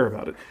don't care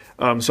about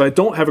it. So I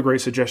don't have a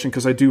great suggestion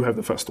because I do have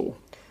the Festool.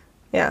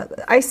 Yeah,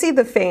 I see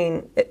the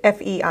Fein,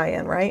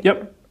 F-E-I-N, right?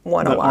 Yep.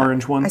 One a lot. The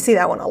orange one. I see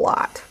that one a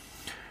lot.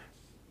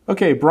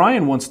 Okay,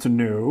 Brian wants to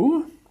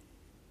know,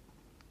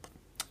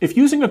 if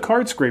using a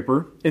card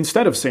scraper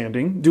instead of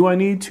sanding, do I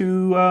need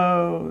to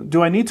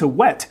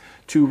wet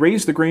to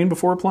raise the grain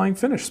before applying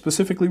finish,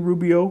 specifically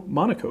Rubio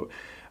Monocoat?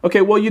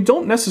 Okay, well, you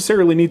don't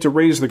necessarily need to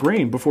raise the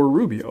grain before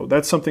Rubio.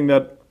 That's something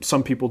that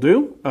some people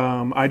do.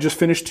 I just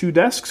finished 2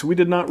 desks. We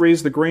did not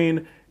raise the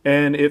grain,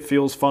 and it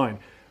feels fine.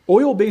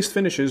 Oil-based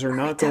finishes are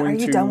not going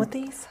to... Are you done with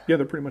these? Yeah,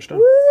 they're pretty much done.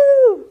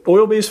 Woo!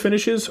 Oil-based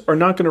finishes are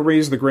not going to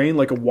raise the grain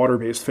like a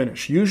water-based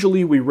finish.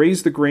 Usually, we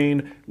raise the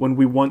grain when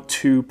we want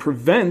to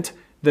prevent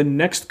the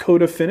next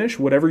coat of finish,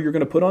 whatever you're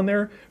going to put on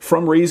there,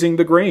 from raising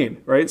the grain,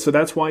 right? So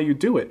that's why you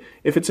do it.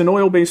 If it's an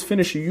oil-based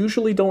finish, you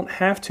usually don't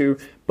have to,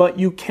 but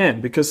you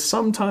can, because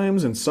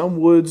sometimes in some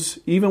woods,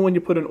 even when you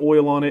put an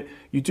oil on it,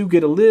 you do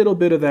get a little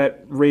bit of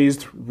that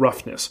raised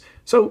roughness.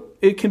 So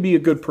it can be a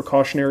good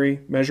precautionary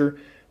measure.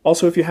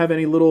 Also, if you have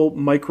any little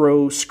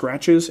micro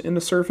scratches in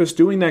the surface,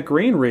 doing that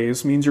grain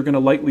raise means you're going to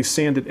lightly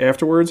sand it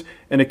afterwards,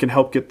 and it can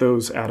help get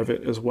those out of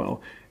it as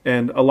well.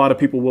 And a lot of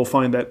people will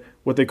find that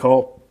what they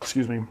call,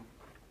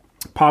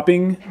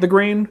 popping the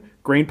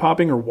grain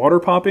popping or water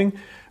popping,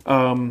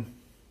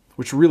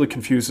 which really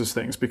confuses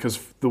things, because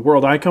the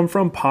world I come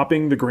from,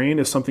 popping the grain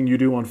is something you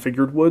do on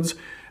figured woods,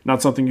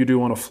 not something you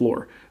do on a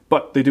floor.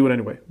 But they do it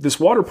anyway.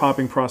 This water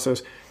popping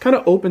process kind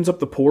of opens up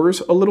the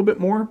pores a little bit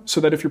more,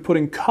 so that if you're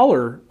putting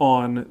color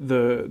on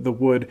the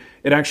wood,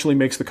 it actually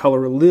makes the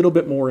color a little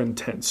bit more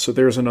intense. So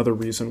there's another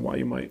reason why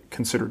you might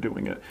consider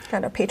doing it.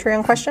 Got a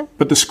Patreon question?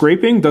 But the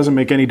scraping doesn't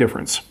make any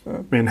difference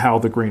in how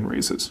the grain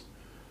raises.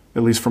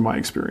 At least from my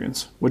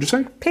experience. What'd you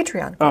say?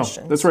 Patreon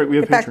questions. Oh, that's right. We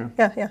have Patreon.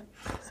 Yeah.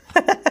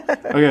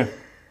 Okay.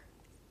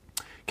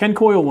 Ken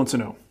Coyle wants to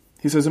know.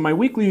 He says, in my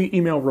weekly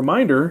email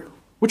reminder,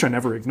 which I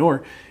never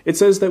ignore, it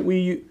says that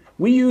we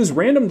use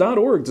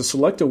random.org to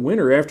select a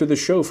winner after the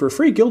show for a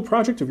free guild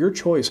project of your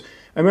choice.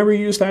 I remember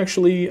you used to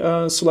actually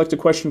select a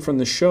question from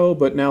the show,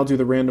 but now do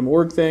the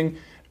random.org thing.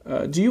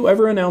 Do you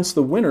ever announce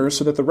the winner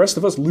so that the rest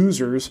of us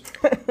losers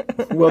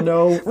will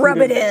know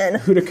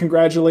who to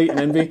congratulate and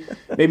envy?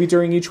 Maybe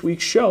during each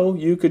week's show,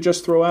 you could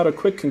just throw out a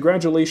quick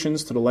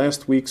congratulations to the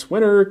last week's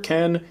winner,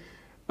 Ken.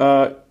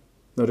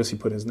 Notice he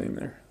put his name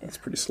there. That's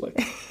pretty slick.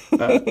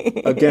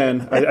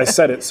 Again, I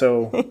said it,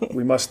 so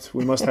we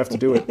must have to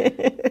do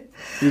it.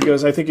 He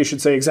goes, I think you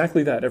should say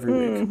exactly that every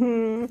week.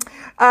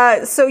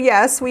 Mm-hmm. So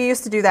yes, we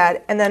used to do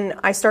that, and then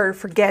I started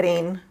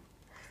forgetting,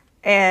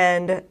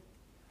 and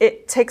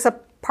it takes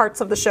up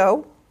parts of the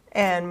show,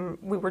 and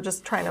we were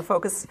just trying to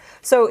focus.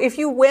 So if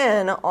you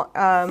win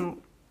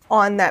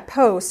on that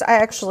post, I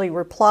actually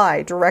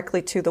reply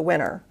directly to the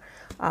winner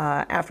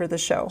after the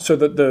show. So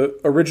the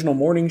original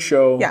morning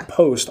show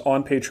post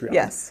on Patreon.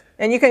 Yes.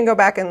 And you can go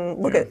back and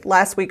look at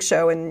last week's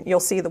show, and you'll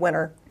see the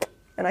winner.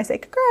 And I say,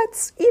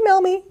 congrats, email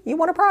me. You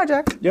won a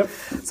project. Yep.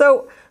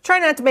 So try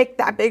not to make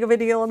that big of a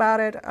deal about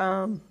it.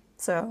 And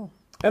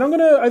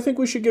I think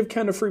we should give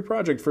Ken a free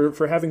project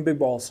for having big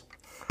balls.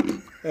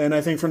 And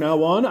I think from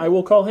now on, I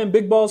will call him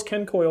Big Balls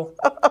Ken Coyle.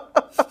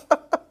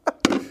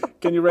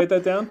 Can you write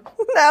that down?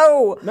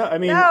 No. No, I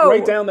mean,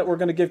 write down that we're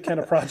going to give Ken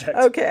a project.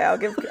 Okay,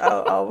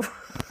 I'll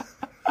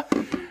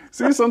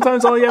See,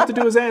 sometimes all you have to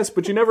do is ask,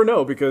 but you never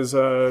know, because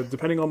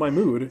depending on my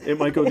mood, it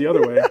might go the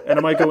other way, and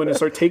I might go in and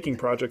start taking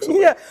projects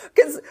away. Yeah,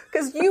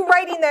 because you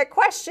writing that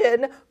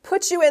question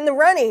puts you in the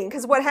running,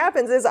 because what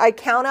happens is I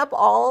count up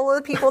all of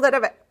the people that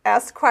have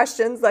asked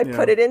questions, I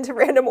put it into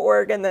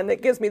random.org, and then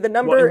it gives me the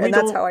number, and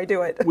that's how I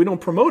do it. We don't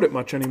promote it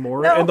much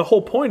anymore, No. and the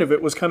whole point of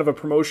it was kind of a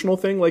promotional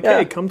thing, like,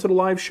 hey, come to the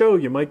live show,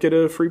 you might get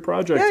a free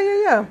project.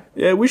 Yeah.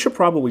 Yeah, we should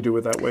probably do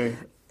it that way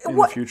in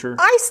the future.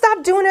 I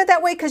stopped doing it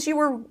that way because you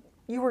were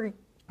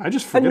I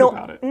just forget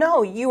about it.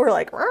 No, you were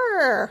like,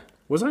 "Arr,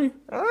 Was I?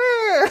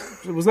 arr."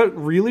 Was that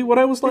really what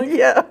I was like?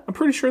 Yeah. I'm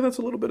pretty sure that's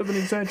a little bit of an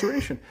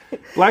exaggeration.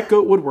 Black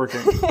Goat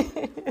Woodworking.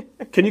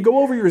 Can you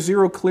go over your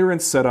zero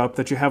clearance setup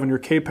that you have on your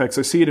Capex?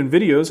 I see it in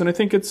videos, and I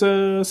think it's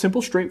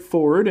simple,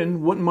 straightforward,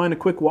 and wouldn't mind a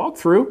quick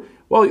walkthrough.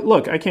 Well,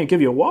 look, I can't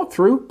give you a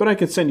walkthrough, but I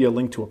can send you a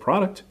link to a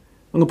product.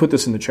 I'm going to put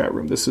this in the chat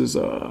room. This is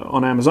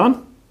on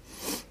Amazon.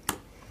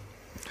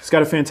 It's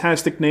got a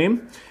fantastic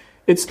name.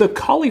 It's the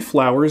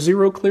cauliflower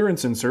zero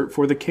clearance insert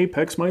for the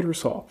Capex miter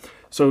saw.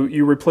 So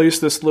you replace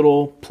this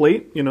little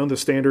plate, the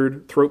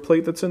standard throat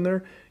plate that's in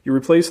there. You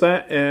replace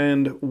that,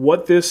 and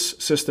what this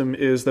system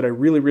is that I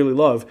really, really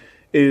love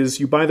is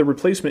you buy the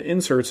replacement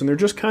inserts, and they're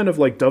just kind of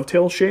like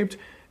dovetail shaped,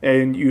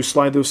 and you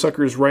slide those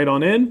suckers right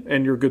on in,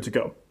 and you're good to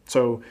go.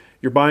 So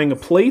you're buying a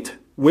plate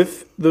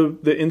with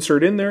the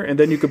insert in there, and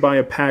then you could buy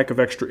a pack of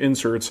extra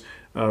inserts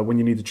when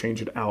you need to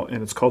change it out,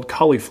 and it's called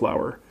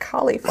cauliflower.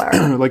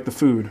 Cauliflower. Like the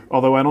food,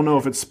 although I don't know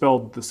if it's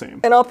spelled the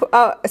same. And I'll put,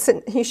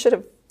 he should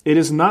have. It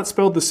is not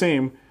spelled the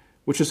same,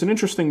 which is an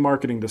interesting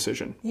marketing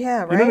decision.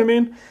 Yeah, right. You know what I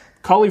mean?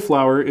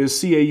 Cauliflower is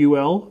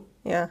C-A-U-L.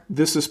 Yeah.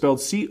 This is spelled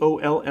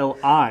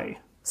C-O-L-L-I.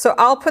 So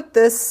I'll put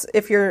this,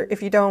 if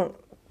you don't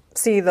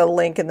see the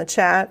link in the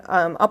chat,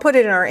 I'll put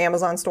it in our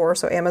Amazon store,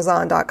 so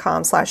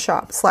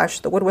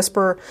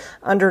amazon.com/shop/thewoodwhisperer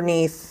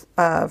underneath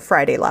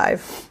Friday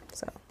Live.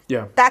 So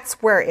yeah,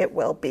 that's where it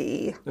will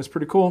be. That's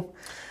pretty cool.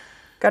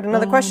 Got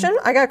another question?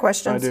 I got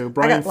questions. I do.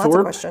 Brian I got Thorpe, lots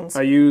of questions.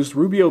 I used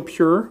Rubio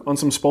Pure on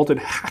some spalted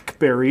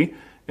hackberry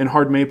and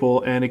hard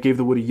maple, and it gave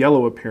the wood a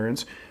yellow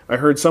appearance. I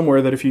heard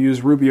somewhere that if you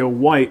use Rubio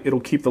White, it'll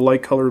keep the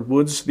light-colored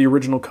woods the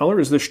original color.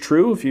 Is this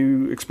true? If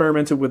you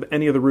experimented with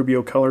any of the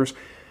Rubio colors,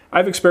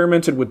 I've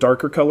experimented with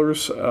darker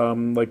colors,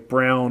 like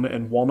brown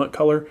and walnut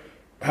color.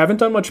 Haven't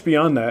done much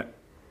beyond that.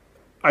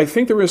 I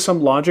think there is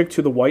some logic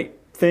to the white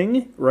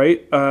thing,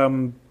 right?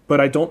 But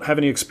I don't have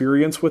any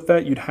experience with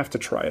that. You'd have to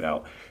try it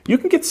out. You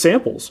can get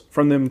samples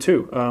from them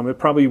too. It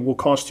probably will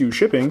cost you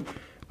shipping,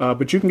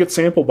 but you can get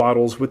sample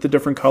bottles with the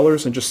different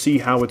colors and just see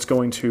how it's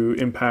going to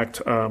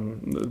impact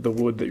the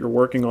wood that you're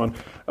working on.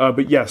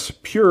 But yes,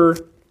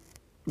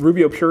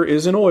 Rubio Pure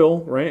is an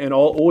oil, right? And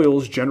all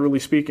oils, generally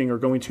speaking, are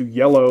going to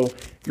yellow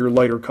your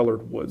lighter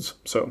colored woods.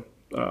 So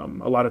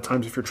a lot of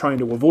times if you're trying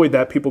to avoid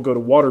that, people go to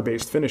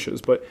water-based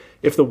finishes. But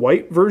if the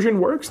white version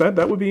works,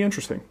 that would be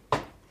interesting.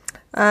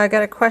 I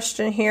got a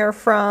question here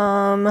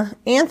from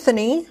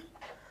Anthony.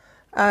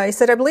 He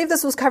said, I believe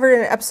this was covered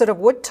in an episode of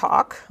Wood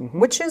Talk,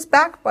 which is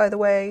back, by the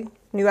way.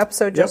 New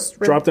episode just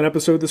dropped an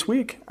episode this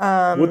week.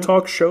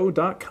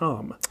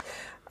 Woodtalkshow.com.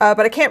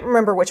 But I can't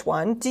remember which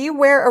one. Do you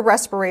wear a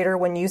respirator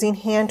when using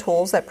hand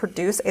tools that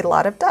produce a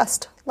lot of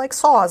dust, like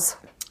saws?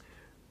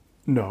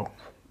 No.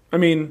 I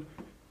mean,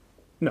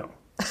 no.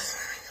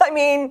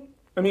 No.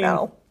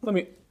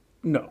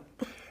 No.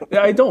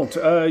 I don't.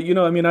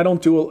 I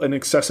don't do an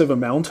excessive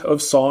amount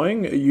of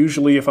sawing.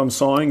 Usually if I'm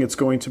sawing, it's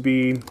going to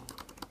be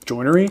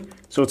joinery,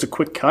 so it's a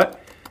quick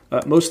cut.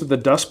 Most of the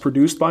dust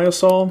produced by a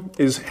saw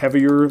is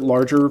heavier,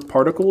 larger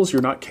particles.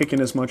 You're not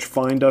kicking as much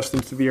fine dust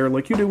into the air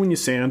like you do when you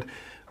sand.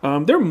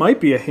 There might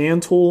be a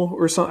hand tool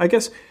or something. I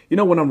guess,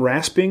 when I'm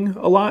rasping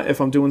a lot, if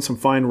I'm doing some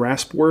fine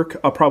rasp work,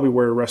 I'll probably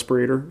wear a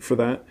respirator for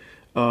that.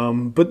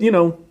 But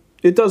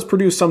it does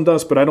produce some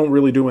dust, but I don't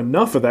really do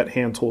enough of that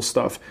hand tool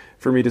stuff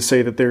for me to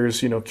say that there's,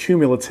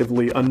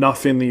 cumulatively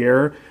enough in the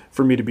air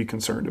for me to be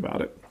concerned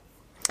about it.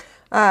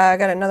 I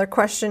got another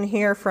question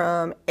here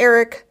from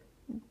Eric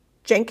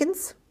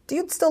Jenkins. Do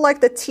you still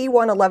like the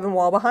T111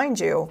 wall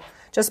behind you?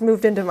 Just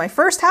moved into my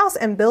first house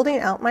and building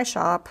out my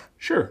shop.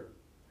 Sure.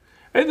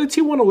 And the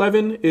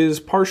T111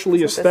 is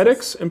partially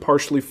aesthetics and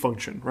partially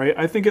function, right?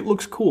 I think it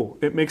looks cool.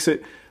 It makes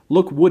it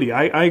look woody.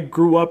 I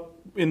grew up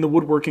in the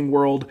woodworking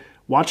world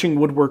watching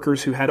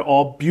woodworkers who had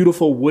all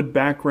beautiful wood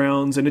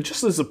backgrounds, and it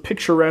just is a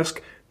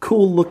picturesque,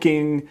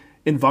 cool-looking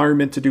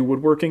environment to do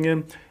woodworking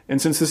in.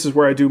 And since this is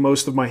where I do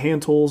most of my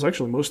hand tools,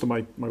 actually most of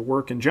my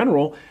work in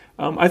general,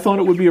 I thought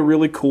it would be a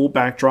really cool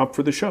backdrop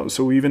for the show.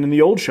 So even in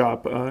the old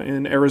shop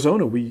in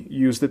Arizona, we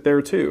used it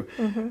there too.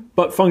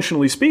 But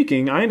functionally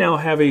speaking, I now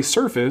have a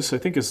surface, I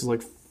think this is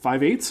like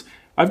 5/8.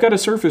 I've got a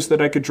surface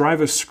that I could drive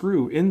a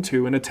screw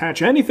into and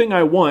attach anything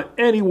I want,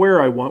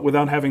 anywhere I want,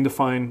 without having to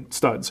find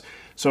studs.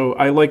 So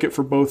I like it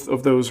for both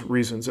of those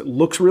reasons. It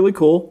looks really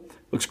cool,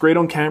 looks great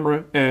on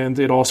camera, and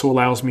it also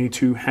allows me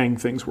to hang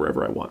things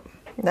wherever I want.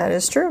 That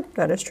is true.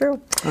 That is true.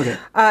 Okay.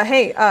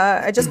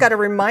 I just got a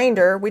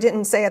reminder. We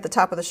didn't say at the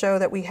top of the show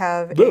that we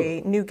have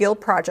a new guild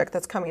project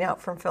that's coming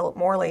out from Philip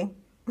Morley.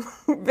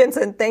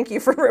 Vincent, thank you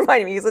for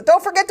reminding me. He said,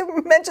 don't forget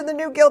to mention the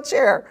new guild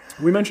chair.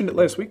 We mentioned it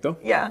last week, though.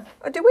 Yeah.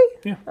 Oh, did we?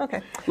 Yeah.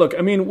 Okay. Look,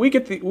 I mean, we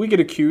get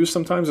accused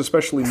sometimes,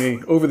 especially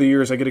me. Over the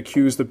years, I get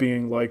accused of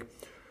being like,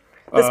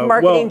 this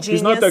marketing genius.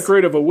 He's not that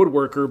great of a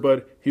woodworker,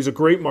 but he's a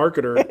great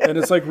marketer. And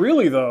it's like,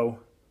 really, though,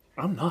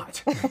 I'm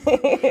not.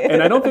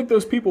 And I don't think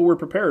those people were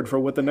prepared for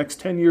what the next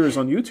 10 years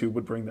on YouTube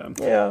would bring them.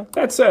 Yeah.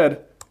 That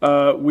said,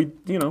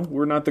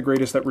 we're not the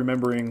greatest at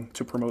remembering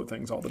to promote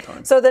things all the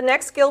time. So the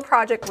next guild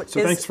project,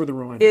 thanks for the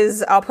reminder.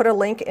 Is I'll put a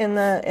link in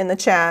the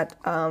chat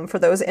for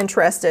those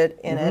interested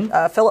in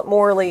it. Philip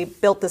Morley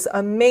built this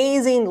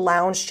amazing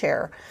lounge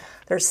chair.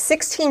 There's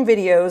 16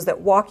 videos that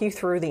walk you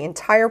through the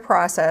entire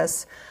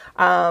process.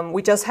 I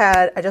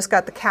just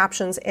got the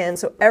captions in,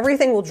 so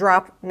everything will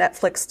drop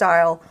Netflix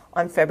style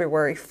on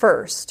February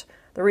 1st.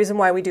 The reason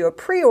why we do a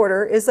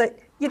pre-order is that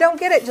you don't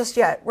get it just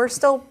yet. We're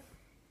still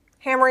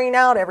hammering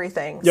out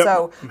everything. Yep,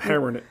 so I'm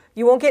hammering it.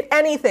 You won't get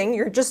anything.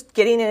 You're just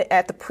getting it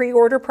at the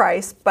pre-order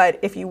price. But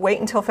if you wait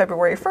until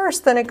February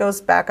 1st, then it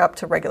goes back up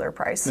to regular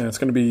price. Yeah, it's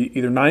going to be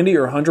either $90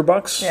 or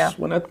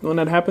 $100 when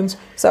that happens.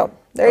 So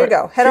there you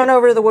go. Head on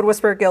over to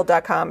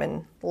thewoodwhispererguild.com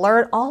and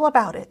learn all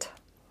about it.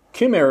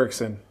 Kim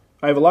Erickson.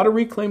 I have a lot of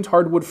reclaimed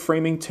hardwood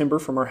framing timber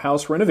from our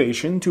house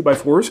renovation,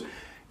 2x4s.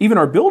 Even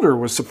our builder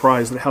was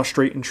surprised at how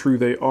straight and true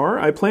they are.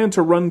 I plan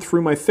to run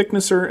through my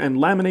thicknesser and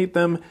laminate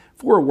them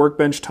for a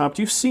workbench top.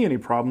 Do you see any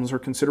problems or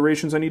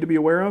considerations I need to be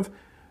aware of?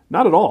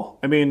 Not at all.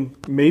 I mean,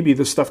 maybe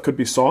this stuff could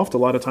be soft. A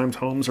lot of times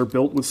homes are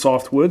built with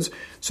soft woods,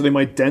 so they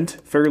might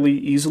dent fairly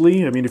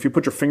easily. I mean, if you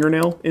put your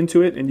fingernail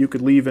into it and you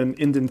could leave an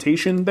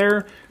indentation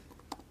there,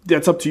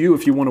 that's up to you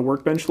if you want a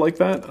workbench like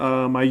that.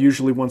 I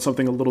usually want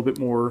something a little bit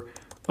more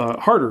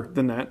harder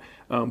than that.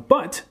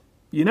 But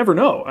you never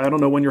know. I don't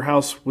know when your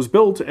house was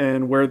built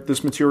and where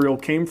this material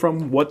came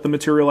from, what the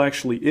material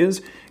actually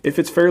is. If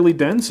it's fairly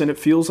dense and it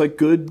feels like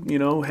good,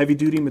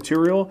 heavy-duty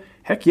material,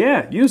 heck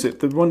yeah, use it.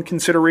 The one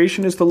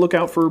consideration is to look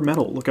out for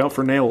metal, look out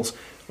for nails.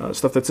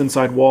 Stuff that's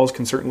inside walls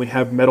can certainly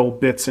have metal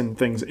bits and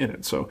things in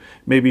it. So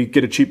maybe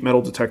get a cheap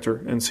metal detector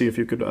and see if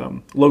you could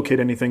locate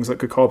any things that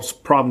could cause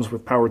problems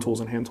with power tools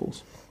and hand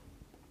tools.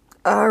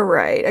 All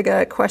right. I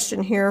got a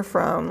question here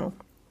from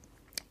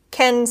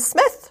Ken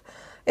Smith.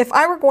 If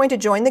I were going to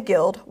join the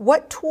guild,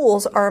 what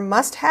tools are a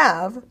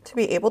must-have to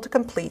be able to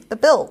complete the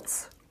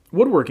builds?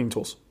 Woodworking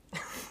tools.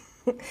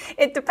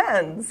 It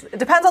depends. It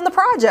depends on the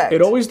project.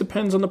 It always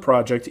depends on the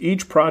project.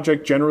 Each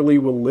project generally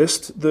will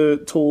list the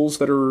tools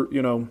that are,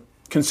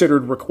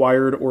 considered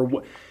required,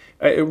 or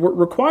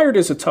required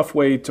is a tough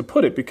way to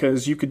put it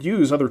because you could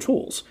use other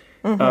tools.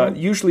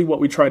 Usually what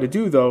we try to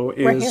do, though,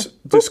 is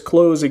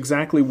disclose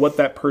exactly what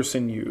that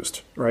person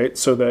used, right?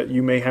 So that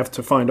you may have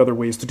to find other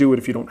ways to do it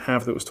if you don't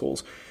have those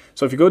tools.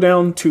 So if you go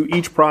down to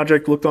each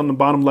project, look on the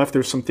bottom left,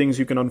 there's some things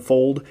you can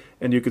unfold,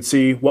 and you could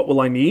see, what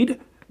will I need?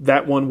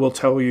 That one will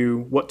tell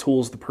you what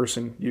tools the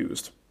person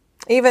used.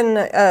 Even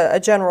a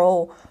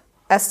general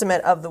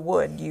estimate of the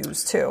wood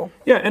used, too.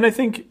 Yeah, and I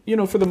think,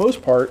 for the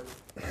most part,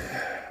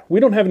 we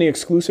don't have any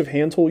exclusive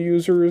hand tool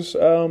users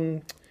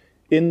in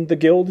the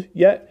guild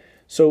yet.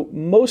 So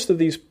most of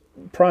these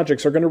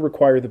projects are going to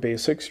require the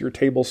basics, your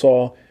table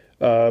saw,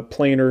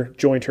 planer,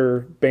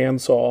 jointer,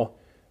 bandsaw,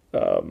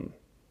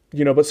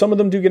 but some of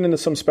them do get into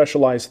some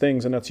specialized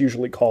things, and that's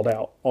usually called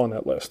out on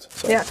that list.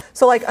 So. Yeah,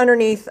 so like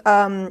underneath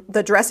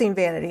the dressing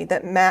vanity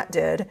that Matt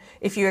did,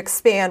 if you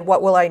expand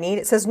what will I need,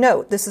 it says,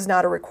 note, this is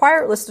not a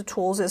required list of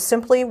tools, it's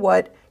simply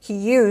what he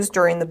used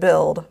during the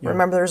build. Yeah.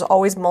 Remember, there's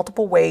always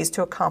multiple ways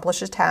to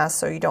accomplish a task,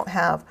 so you don't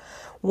have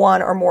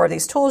one or more of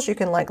these tools, you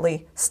can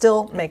likely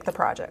still make the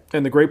project.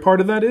 And the great part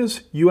of that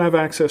is you have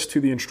access to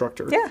the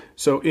instructor. Yeah.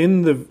 So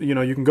in the,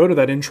 you can go to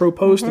that intro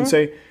post and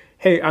say,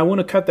 hey, I want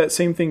to cut that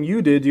same thing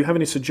you did. Do you have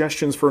any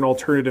suggestions for an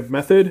alternative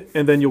method?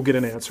 And then you'll get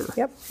an answer.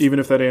 Yep. Even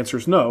if that answer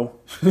is no,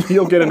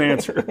 you'll get an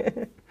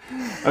answer.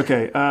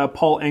 Okay,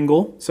 Paul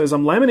Engel says,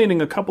 I'm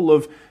laminating a couple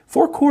of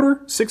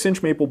 4/4,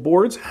 6-inch maple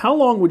boards. How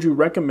long would you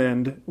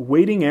recommend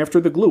waiting after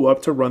the glue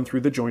up to run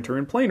through the jointer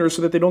and planer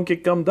so that they don't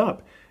get gummed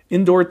up?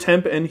 Indoor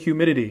temp and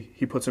humidity,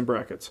 he puts in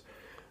brackets.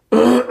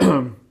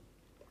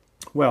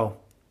 Well,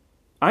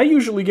 I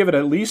usually give it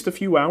at least a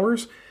few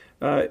hours.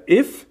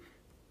 If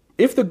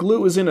the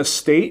glue is in a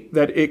state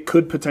that it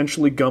could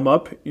potentially gum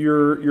up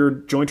your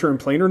jointer and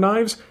planer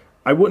knives,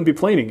 I wouldn't be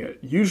planing it.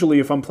 Usually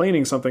if I'm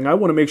planing something, I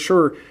want to make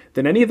sure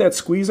that any of that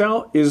squeeze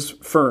out is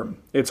firm.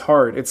 It's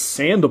hard. It's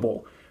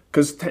sandable.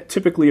 Because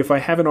typically, if I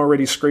haven't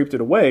already scraped it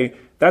away,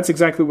 that's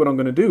exactly what I'm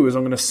going to do, is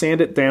I'm going to sand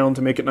it down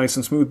to make it nice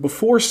and smooth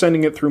before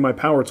sending it through my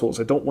power tools.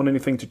 I don't want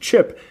anything to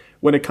chip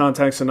when it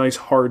contacts a nice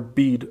hard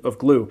bead of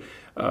glue.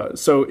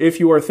 So if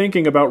you are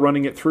thinking about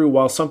running it through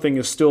while something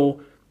is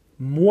still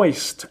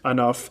moist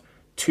enough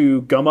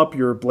to gum up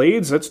your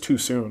blades, that's too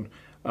soon.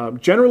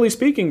 Generally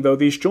speaking, though,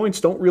 these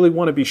joints don't really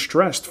want to be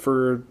stressed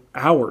for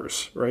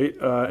hours, right?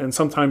 And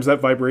sometimes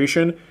that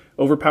vibration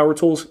over power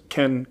tools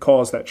can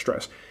cause that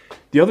stress.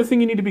 The other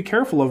thing you need to be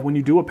careful of when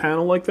you do a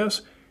panel like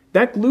this,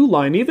 that glue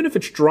line, even if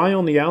it's dry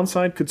on the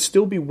outside, could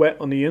still be wet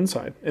on the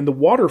inside. And the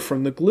water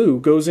from the glue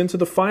goes into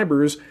the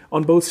fibers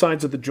on both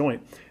sides of the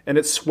joint, and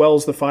it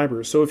swells the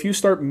fibers. So if you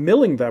start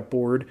milling that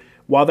board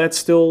while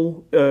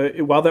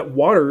that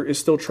water is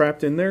still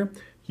trapped in there,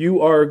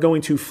 you are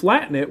going to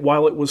flatten it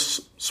while it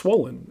was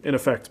swollen, in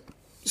effect.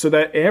 So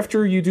that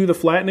after you do the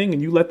flattening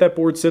and you let that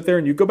board sit there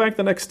and you go back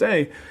the next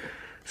day,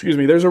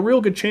 there's a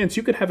real good chance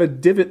you could have a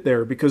divot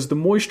there because the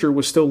moisture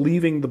was still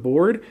leaving the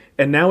board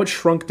and now it's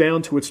shrunk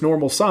down to its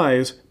normal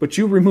size, but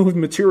you removed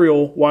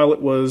material while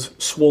it was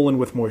swollen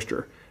with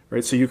moisture,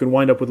 right? So you can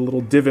wind up with a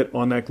little divot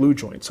on that glue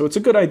joint. So it's a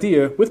good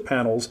idea with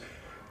panels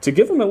to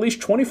give them at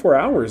least 24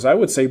 hours, I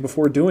would say,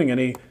 before doing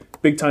any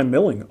big time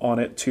milling on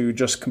it to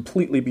just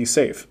completely be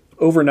safe.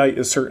 Overnight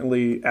is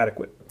certainly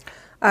adequate.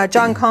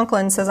 John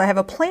Conklin says, I have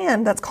a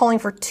plan that's calling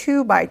for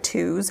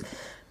 2x2s.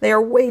 They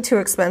are way too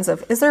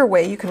expensive. Is there a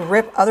way you can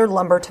rip other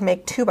lumber to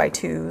make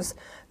 2x2s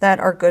that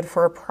are good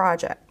for a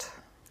project?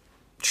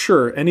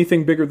 Sure.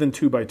 Anything bigger than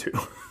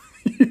 2x2.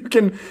 You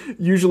can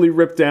usually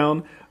rip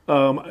down.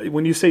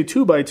 When you say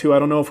 2x2, I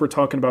don't know if we're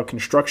talking about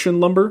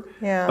construction lumber.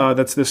 Yeah.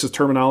 This is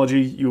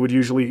terminology you would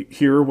usually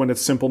hear when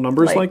it's simple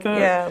numbers like that.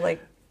 Yeah,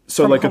 like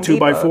so like a Home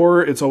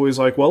 2x4, it's always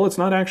like, well, it's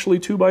not actually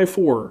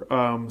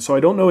 2x4. So I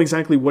don't know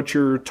exactly what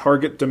your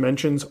target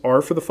dimensions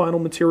are for the final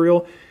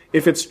material.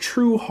 If it's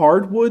true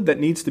hardwood that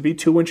needs to be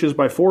 2 inches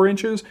by 4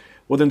 inches,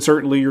 well, then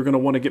certainly you're going to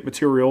want to get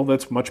material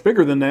that's much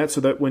bigger than that so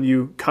that when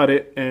you cut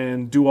it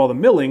and do all the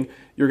milling,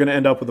 you're going to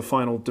end up with a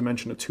final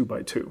dimension of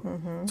 2x2.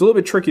 Mm-hmm. It's a little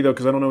bit tricky, though,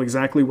 because I don't know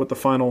exactly what the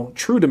final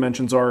true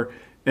dimensions are,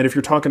 and if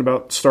you're talking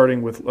about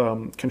starting with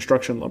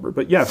construction lumber.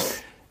 But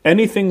yes,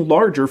 anything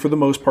larger, for the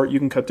most part, you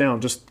can cut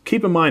down. Just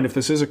keep in mind, if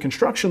this is a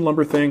construction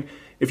lumber thing,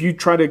 if you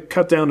try to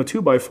cut down a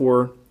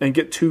 2x4 and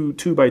get two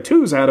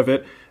 2x2s out of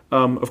it,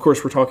 of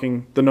course, we're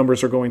talking the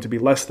numbers are going to be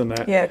less than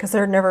that. Yeah, because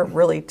they're never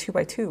really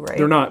 2x2, right?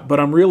 They're not,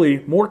 but I'm really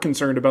more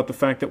concerned about the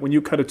fact that when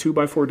you cut a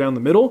 2x4 down the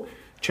middle,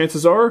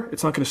 chances are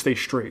it's not going to stay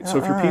straight. So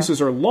if your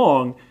pieces are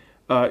long,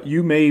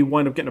 you may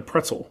wind up getting a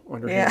pretzel on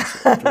your hands.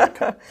 After that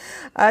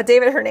cut.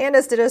 David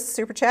Hernandez did a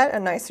super chat, a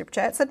nice super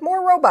chat, said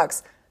more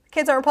Robux.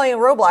 Kids aren't playing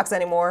Roblox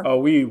anymore. Oh,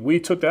 we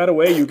took that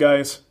away, you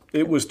guys.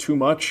 It was too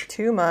much.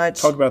 Too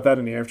much. Talk about that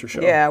in the after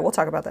show. Yeah, we'll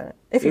talk about that.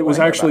 If you It was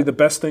actually the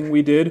best thing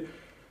we did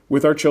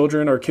with our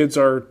children. Our kids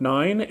are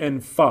 9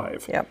 and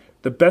 5. Yep.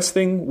 The best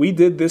thing we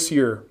did this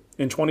year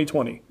in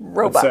 2020,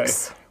 Robux, let's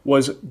say,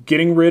 was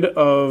getting rid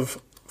of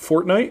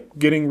Fortnite,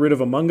 getting rid of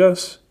Among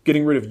Us,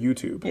 getting rid of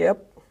YouTube.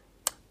 Yep.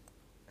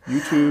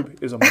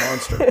 YouTube is a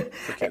monster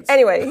for kids.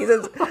 Anyway, he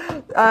says,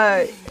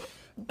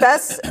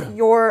 best,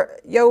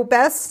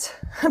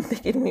 I'm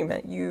thinking he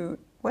meant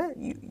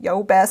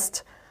yo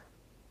best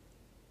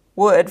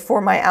wood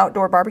for my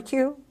outdoor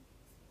barbecue.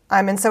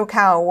 I'm in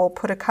SoCal. We'll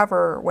put a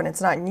cover when it's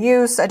not in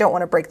use. I don't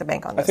want to break the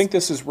bank on this. I think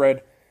this is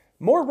red.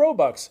 More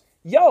Robux.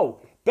 Yo,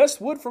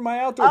 best wood for my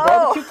outdoor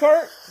barbecue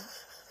cart.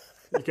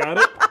 You got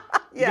it?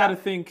 Yeah. You got to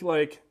think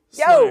like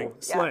Yo.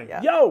 slang.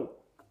 Yeah.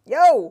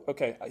 Yo.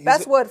 Okay.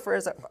 Best wood for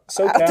his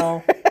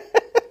SoCal.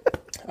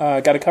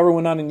 Got a cover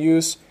when not in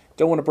use.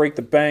 Don't want to break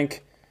the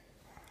bank.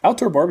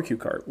 Outdoor barbecue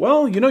cart.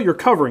 Well, you're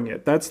covering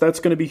it. That's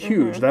going to be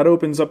huge. Mm-hmm. That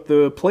opens up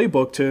the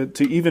playbook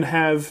to even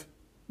have,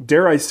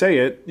 dare I say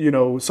it,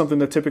 something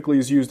that typically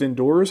is used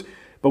indoors,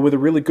 but with a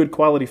really good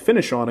quality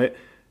finish on it.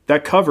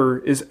 That cover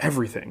is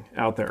everything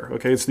out there.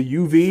 Okay, it's the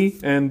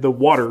UV and the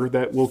water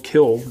that will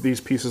kill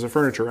these pieces of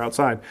furniture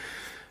outside.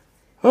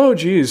 Oh,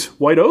 geez,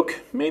 white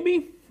oak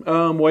maybe.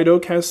 White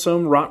oak has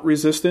some rot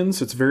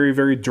resistance. It's very,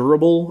 very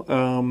durable.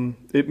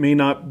 It may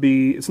not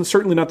be. It's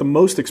certainly not the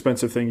most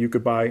expensive thing you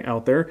could buy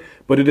out there,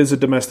 but it is a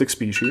domestic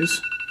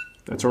species.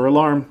 That's our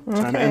alarm.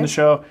 Okay. Time to end the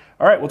show.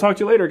 All right, we'll talk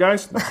to you later,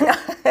 guys.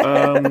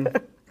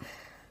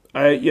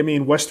 I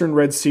mean, Western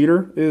red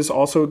cedar is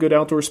also a good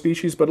outdoor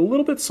species, but a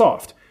little bit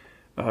soft.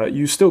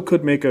 You still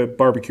could make a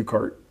barbecue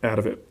cart out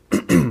of it.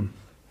 Do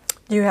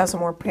you have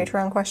some more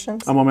Patreon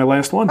questions? I'm on my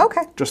last one.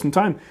 Okay. Just in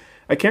time.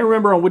 I can't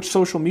remember on which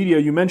social media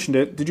you mentioned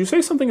it. Did you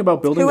say something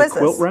about building a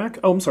quilt rack?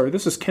 Oh, I'm sorry.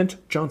 This is Kent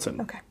Johnson.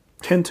 Okay.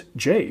 Kent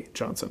J.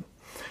 Johnson.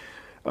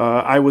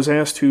 I was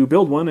asked to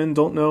build one and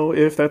don't know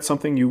if that's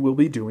something you will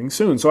be doing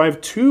soon. So I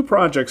have 2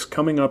 projects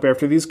coming up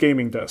after these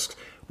gaming desks.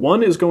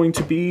 One is going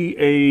to be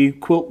a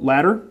quilt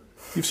ladder.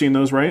 You've seen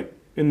those, right?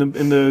 In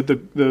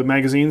the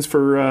magazines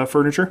for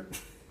furniture.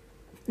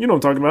 You know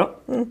what I'm talking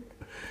about.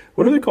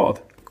 What are they called?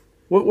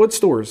 What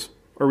stores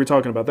are we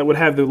talking about that would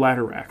have the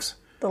ladder racks?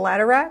 The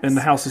ladder racks? And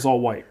the house is all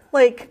white.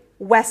 Like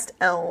West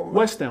Elm.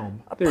 West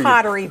Elm. A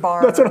pottery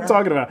barn. That's what I'm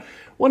talking about.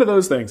 One of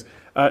those things.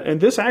 And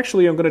this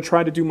actually, I'm going to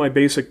try to do my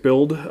basic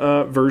build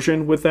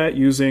version with that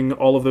using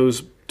all of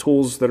those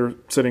tools that are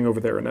sitting over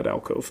there in that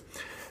alcove.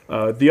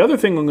 The other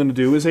thing I'm going to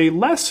do is a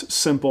less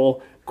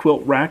simple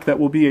quilt rack that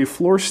will be a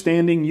floor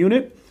standing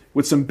unit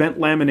with some bent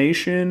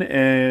lamination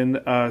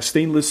and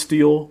stainless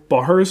steel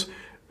bars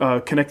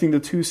connecting the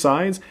two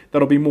sides.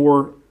 That'll be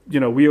more,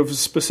 we have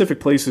specific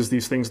places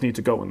these things need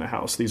to go in the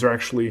house. These are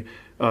actually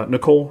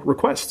Nicole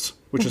requests,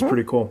 which is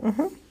pretty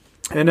cool.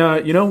 And,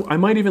 I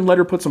might even let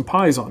her put some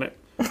pies on it.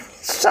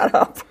 Shut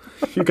up.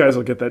 You guys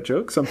will get that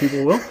joke. Some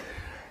people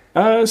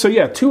will. So,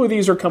 yeah, 2 of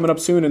these are coming up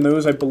soon, and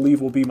those, I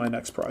believe, will be my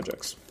next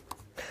projects.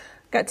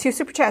 Got 2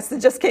 super chats that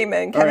just came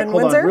in. Kevin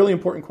hold Windsor. on. Really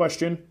important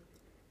question.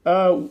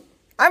 I'm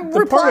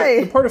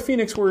replying. The part of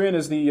Phoenix we're in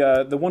is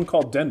the one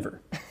called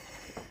Denver.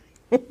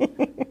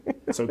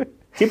 So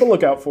keep a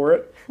lookout for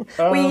it.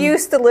 We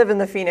used to live in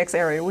the Phoenix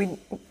area.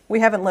 We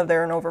haven't lived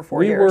there in over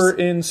 4 years. We were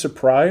in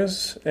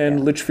Surprise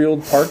and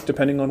Litchfield Park,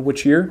 depending on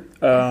which year.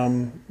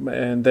 And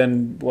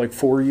then like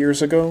 4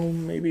 years ago,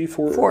 maybe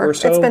four or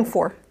so. It's been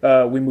 4.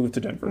 We moved to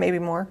Denver. Maybe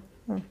more.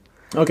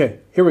 Okay,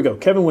 here we go.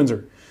 Kevin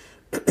Windsor.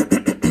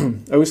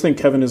 I always think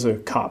Kevin is a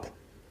cop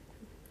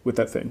with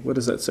that thing. What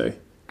does that say?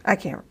 I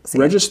can't see.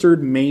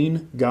 Registered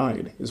Maine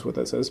Guide is what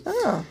that says.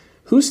 Oh.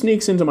 Who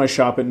sneaks into my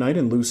shop at night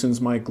and loosens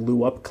my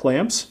glue-up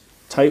clamps?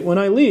 Tight when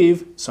I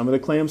leave. Some of the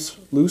clamps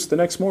loose the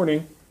next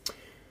morning.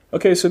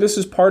 Okay, so this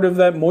is part of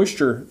that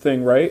moisture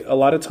thing, right? A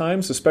lot of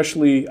times,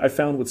 especially I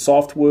found with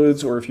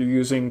softwoods or if you're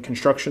using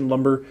construction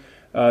lumber,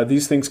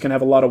 these things can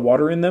have a lot of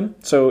water in them.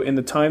 So in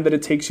the time that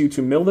it takes you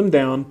to mill them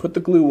down, put the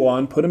glue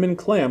on, put them in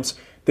clamps,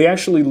 they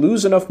actually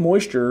lose enough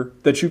moisture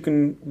that you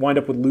can wind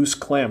up with loose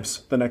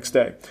clamps the next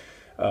day.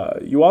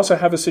 You also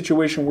have a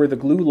situation where the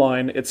glue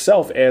line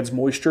itself adds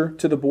moisture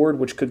to the board,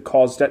 which could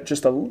cause that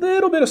just a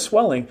little bit of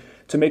swelling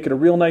to make it a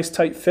real nice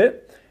tight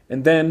fit.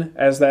 And then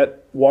as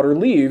that water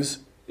leaves,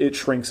 it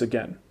shrinks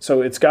again.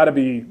 So it's got to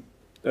be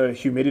a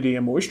humidity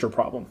and moisture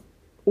problem.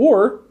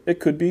 Or it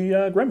could be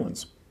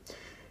gremlins.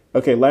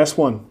 Okay, last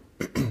one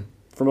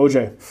from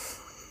OJ.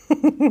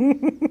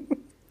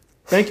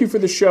 Thank you for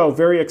the show.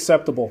 Very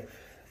acceptable.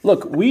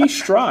 Look, we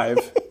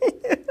strive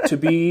to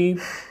be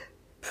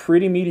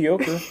pretty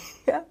mediocre.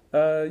 Yeah.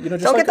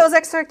 Don't get those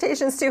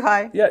expectations too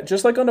high. Yeah,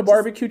 just like on the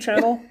barbecue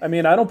channel. I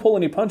mean, I don't pull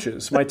any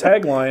punches. My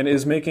tagline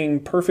is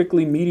making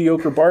perfectly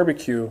mediocre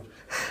barbecue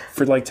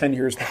for like 10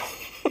 years now.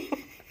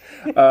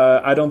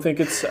 I don't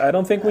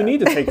think we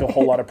need to take a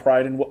whole lot of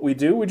pride in what we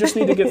do. We just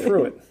need to get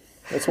through it.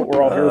 That's what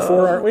we're all here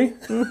for, aren't we?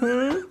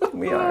 Mm-hmm.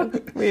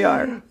 We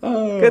are.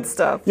 Good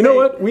stuff. You know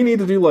what? We need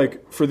to do,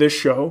 like, for this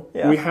show,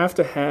 Yeah. we have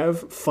to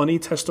have funny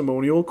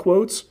testimonial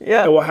quotes.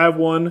 Yeah. And we'll have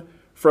one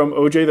from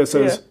OJ that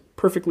says,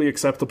 perfectly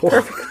acceptable.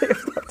 Perfectly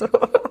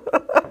acceptable.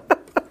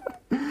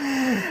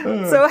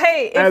 So,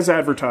 hey. As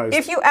advertised.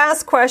 If you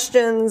ask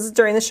questions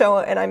during the show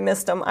and I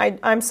missed them,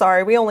 I'm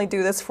sorry. We only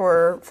do this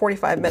for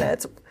 45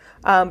 minutes.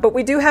 But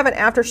we do have an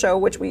after show,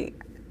 which we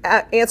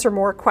answer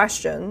more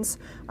questions.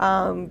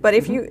 But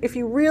if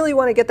you really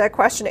want to get that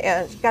question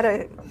answered, you got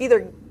to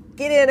either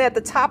get in at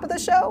the top of the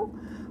show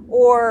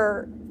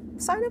or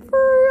sign up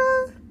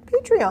for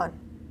Patreon.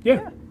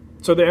 Yeah.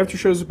 So the after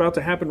show is about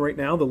to happen right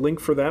now. The link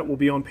for that will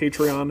be on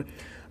Patreon.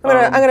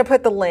 I'm gonna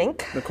put the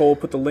link. Nicole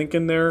put the link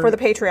in there For the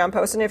Patreon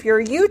post. And if you're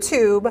a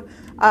YouTube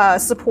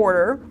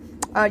supporter,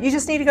 you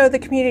just need to go to the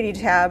community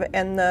tab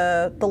and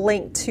the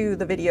link to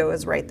the video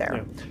is right there.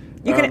 Yeah.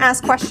 You can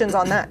ask questions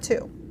on that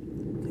too.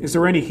 Is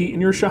there any heat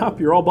in your shop?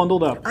 You're all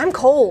bundled up. I'm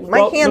cold. My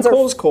hands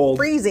Nicole's are cold,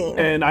 freezing.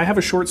 And I have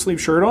a short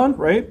sleeve shirt on,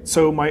 right?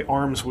 So my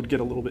arms would get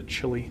a little bit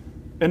chilly.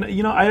 And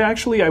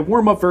I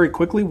warm up very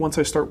quickly once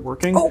I start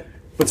working. Oh.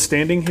 But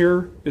standing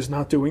here is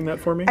not doing that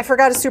for me. I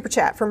forgot a super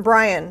chat from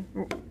Brian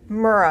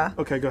Murrah.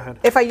 Okay, go ahead.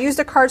 If I used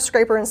a card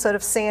scraper instead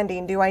of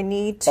sanding, do I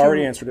need to...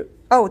 Already answered it.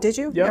 Oh, did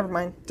you? Yep. Never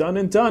mind. Done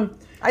and done.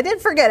 I did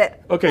forget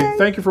it. Okay,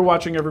 thank you for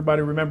watching,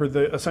 everybody. Remember,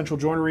 the Essential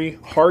Joinery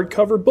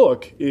hardcover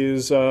book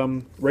is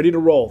ready to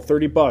roll,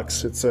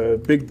 $30. It's a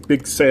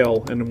big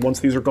sale, and once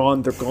these are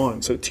gone, they're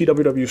gone. So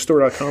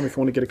twstore.com if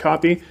you want to get a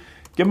copy.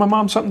 Give my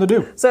mom something to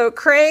do. So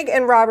Craig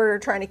and Robert are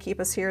trying to keep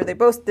us here. They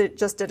both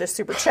just did a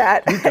super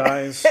chat. You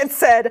guys. And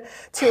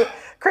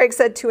Craig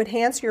said to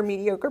enhance your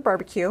mediocre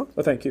barbecue.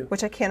 Oh, thank you.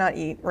 Which I cannot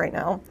eat right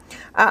now.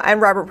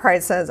 And Robert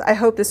Pride says, I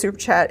hope the super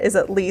chat is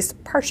at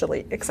least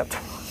partially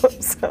acceptable.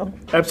 So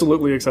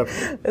absolutely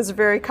acceptable. It's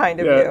very kind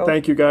of you.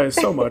 Thank you guys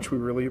so much. We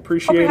really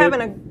appreciate it. Hope you're it.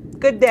 having a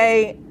good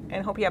day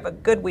and hope you have a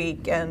good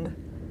weekend.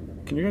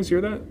 Can you guys hear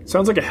that?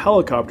 Sounds like a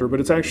helicopter, but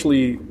it's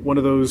actually one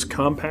of those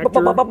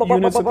compactor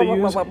units that they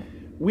use.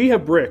 We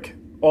have brick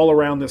all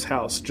around this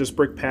house, just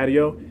brick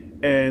patio,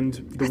 and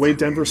the way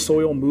Denver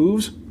soil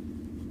moves,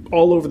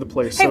 all over the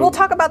place. Hey, we'll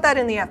talk about that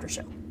in the after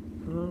show.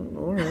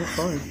 All right,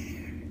 fine.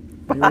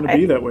 You want to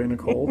be that way,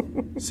 Nicole.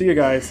 See you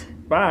guys.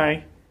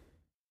 Bye.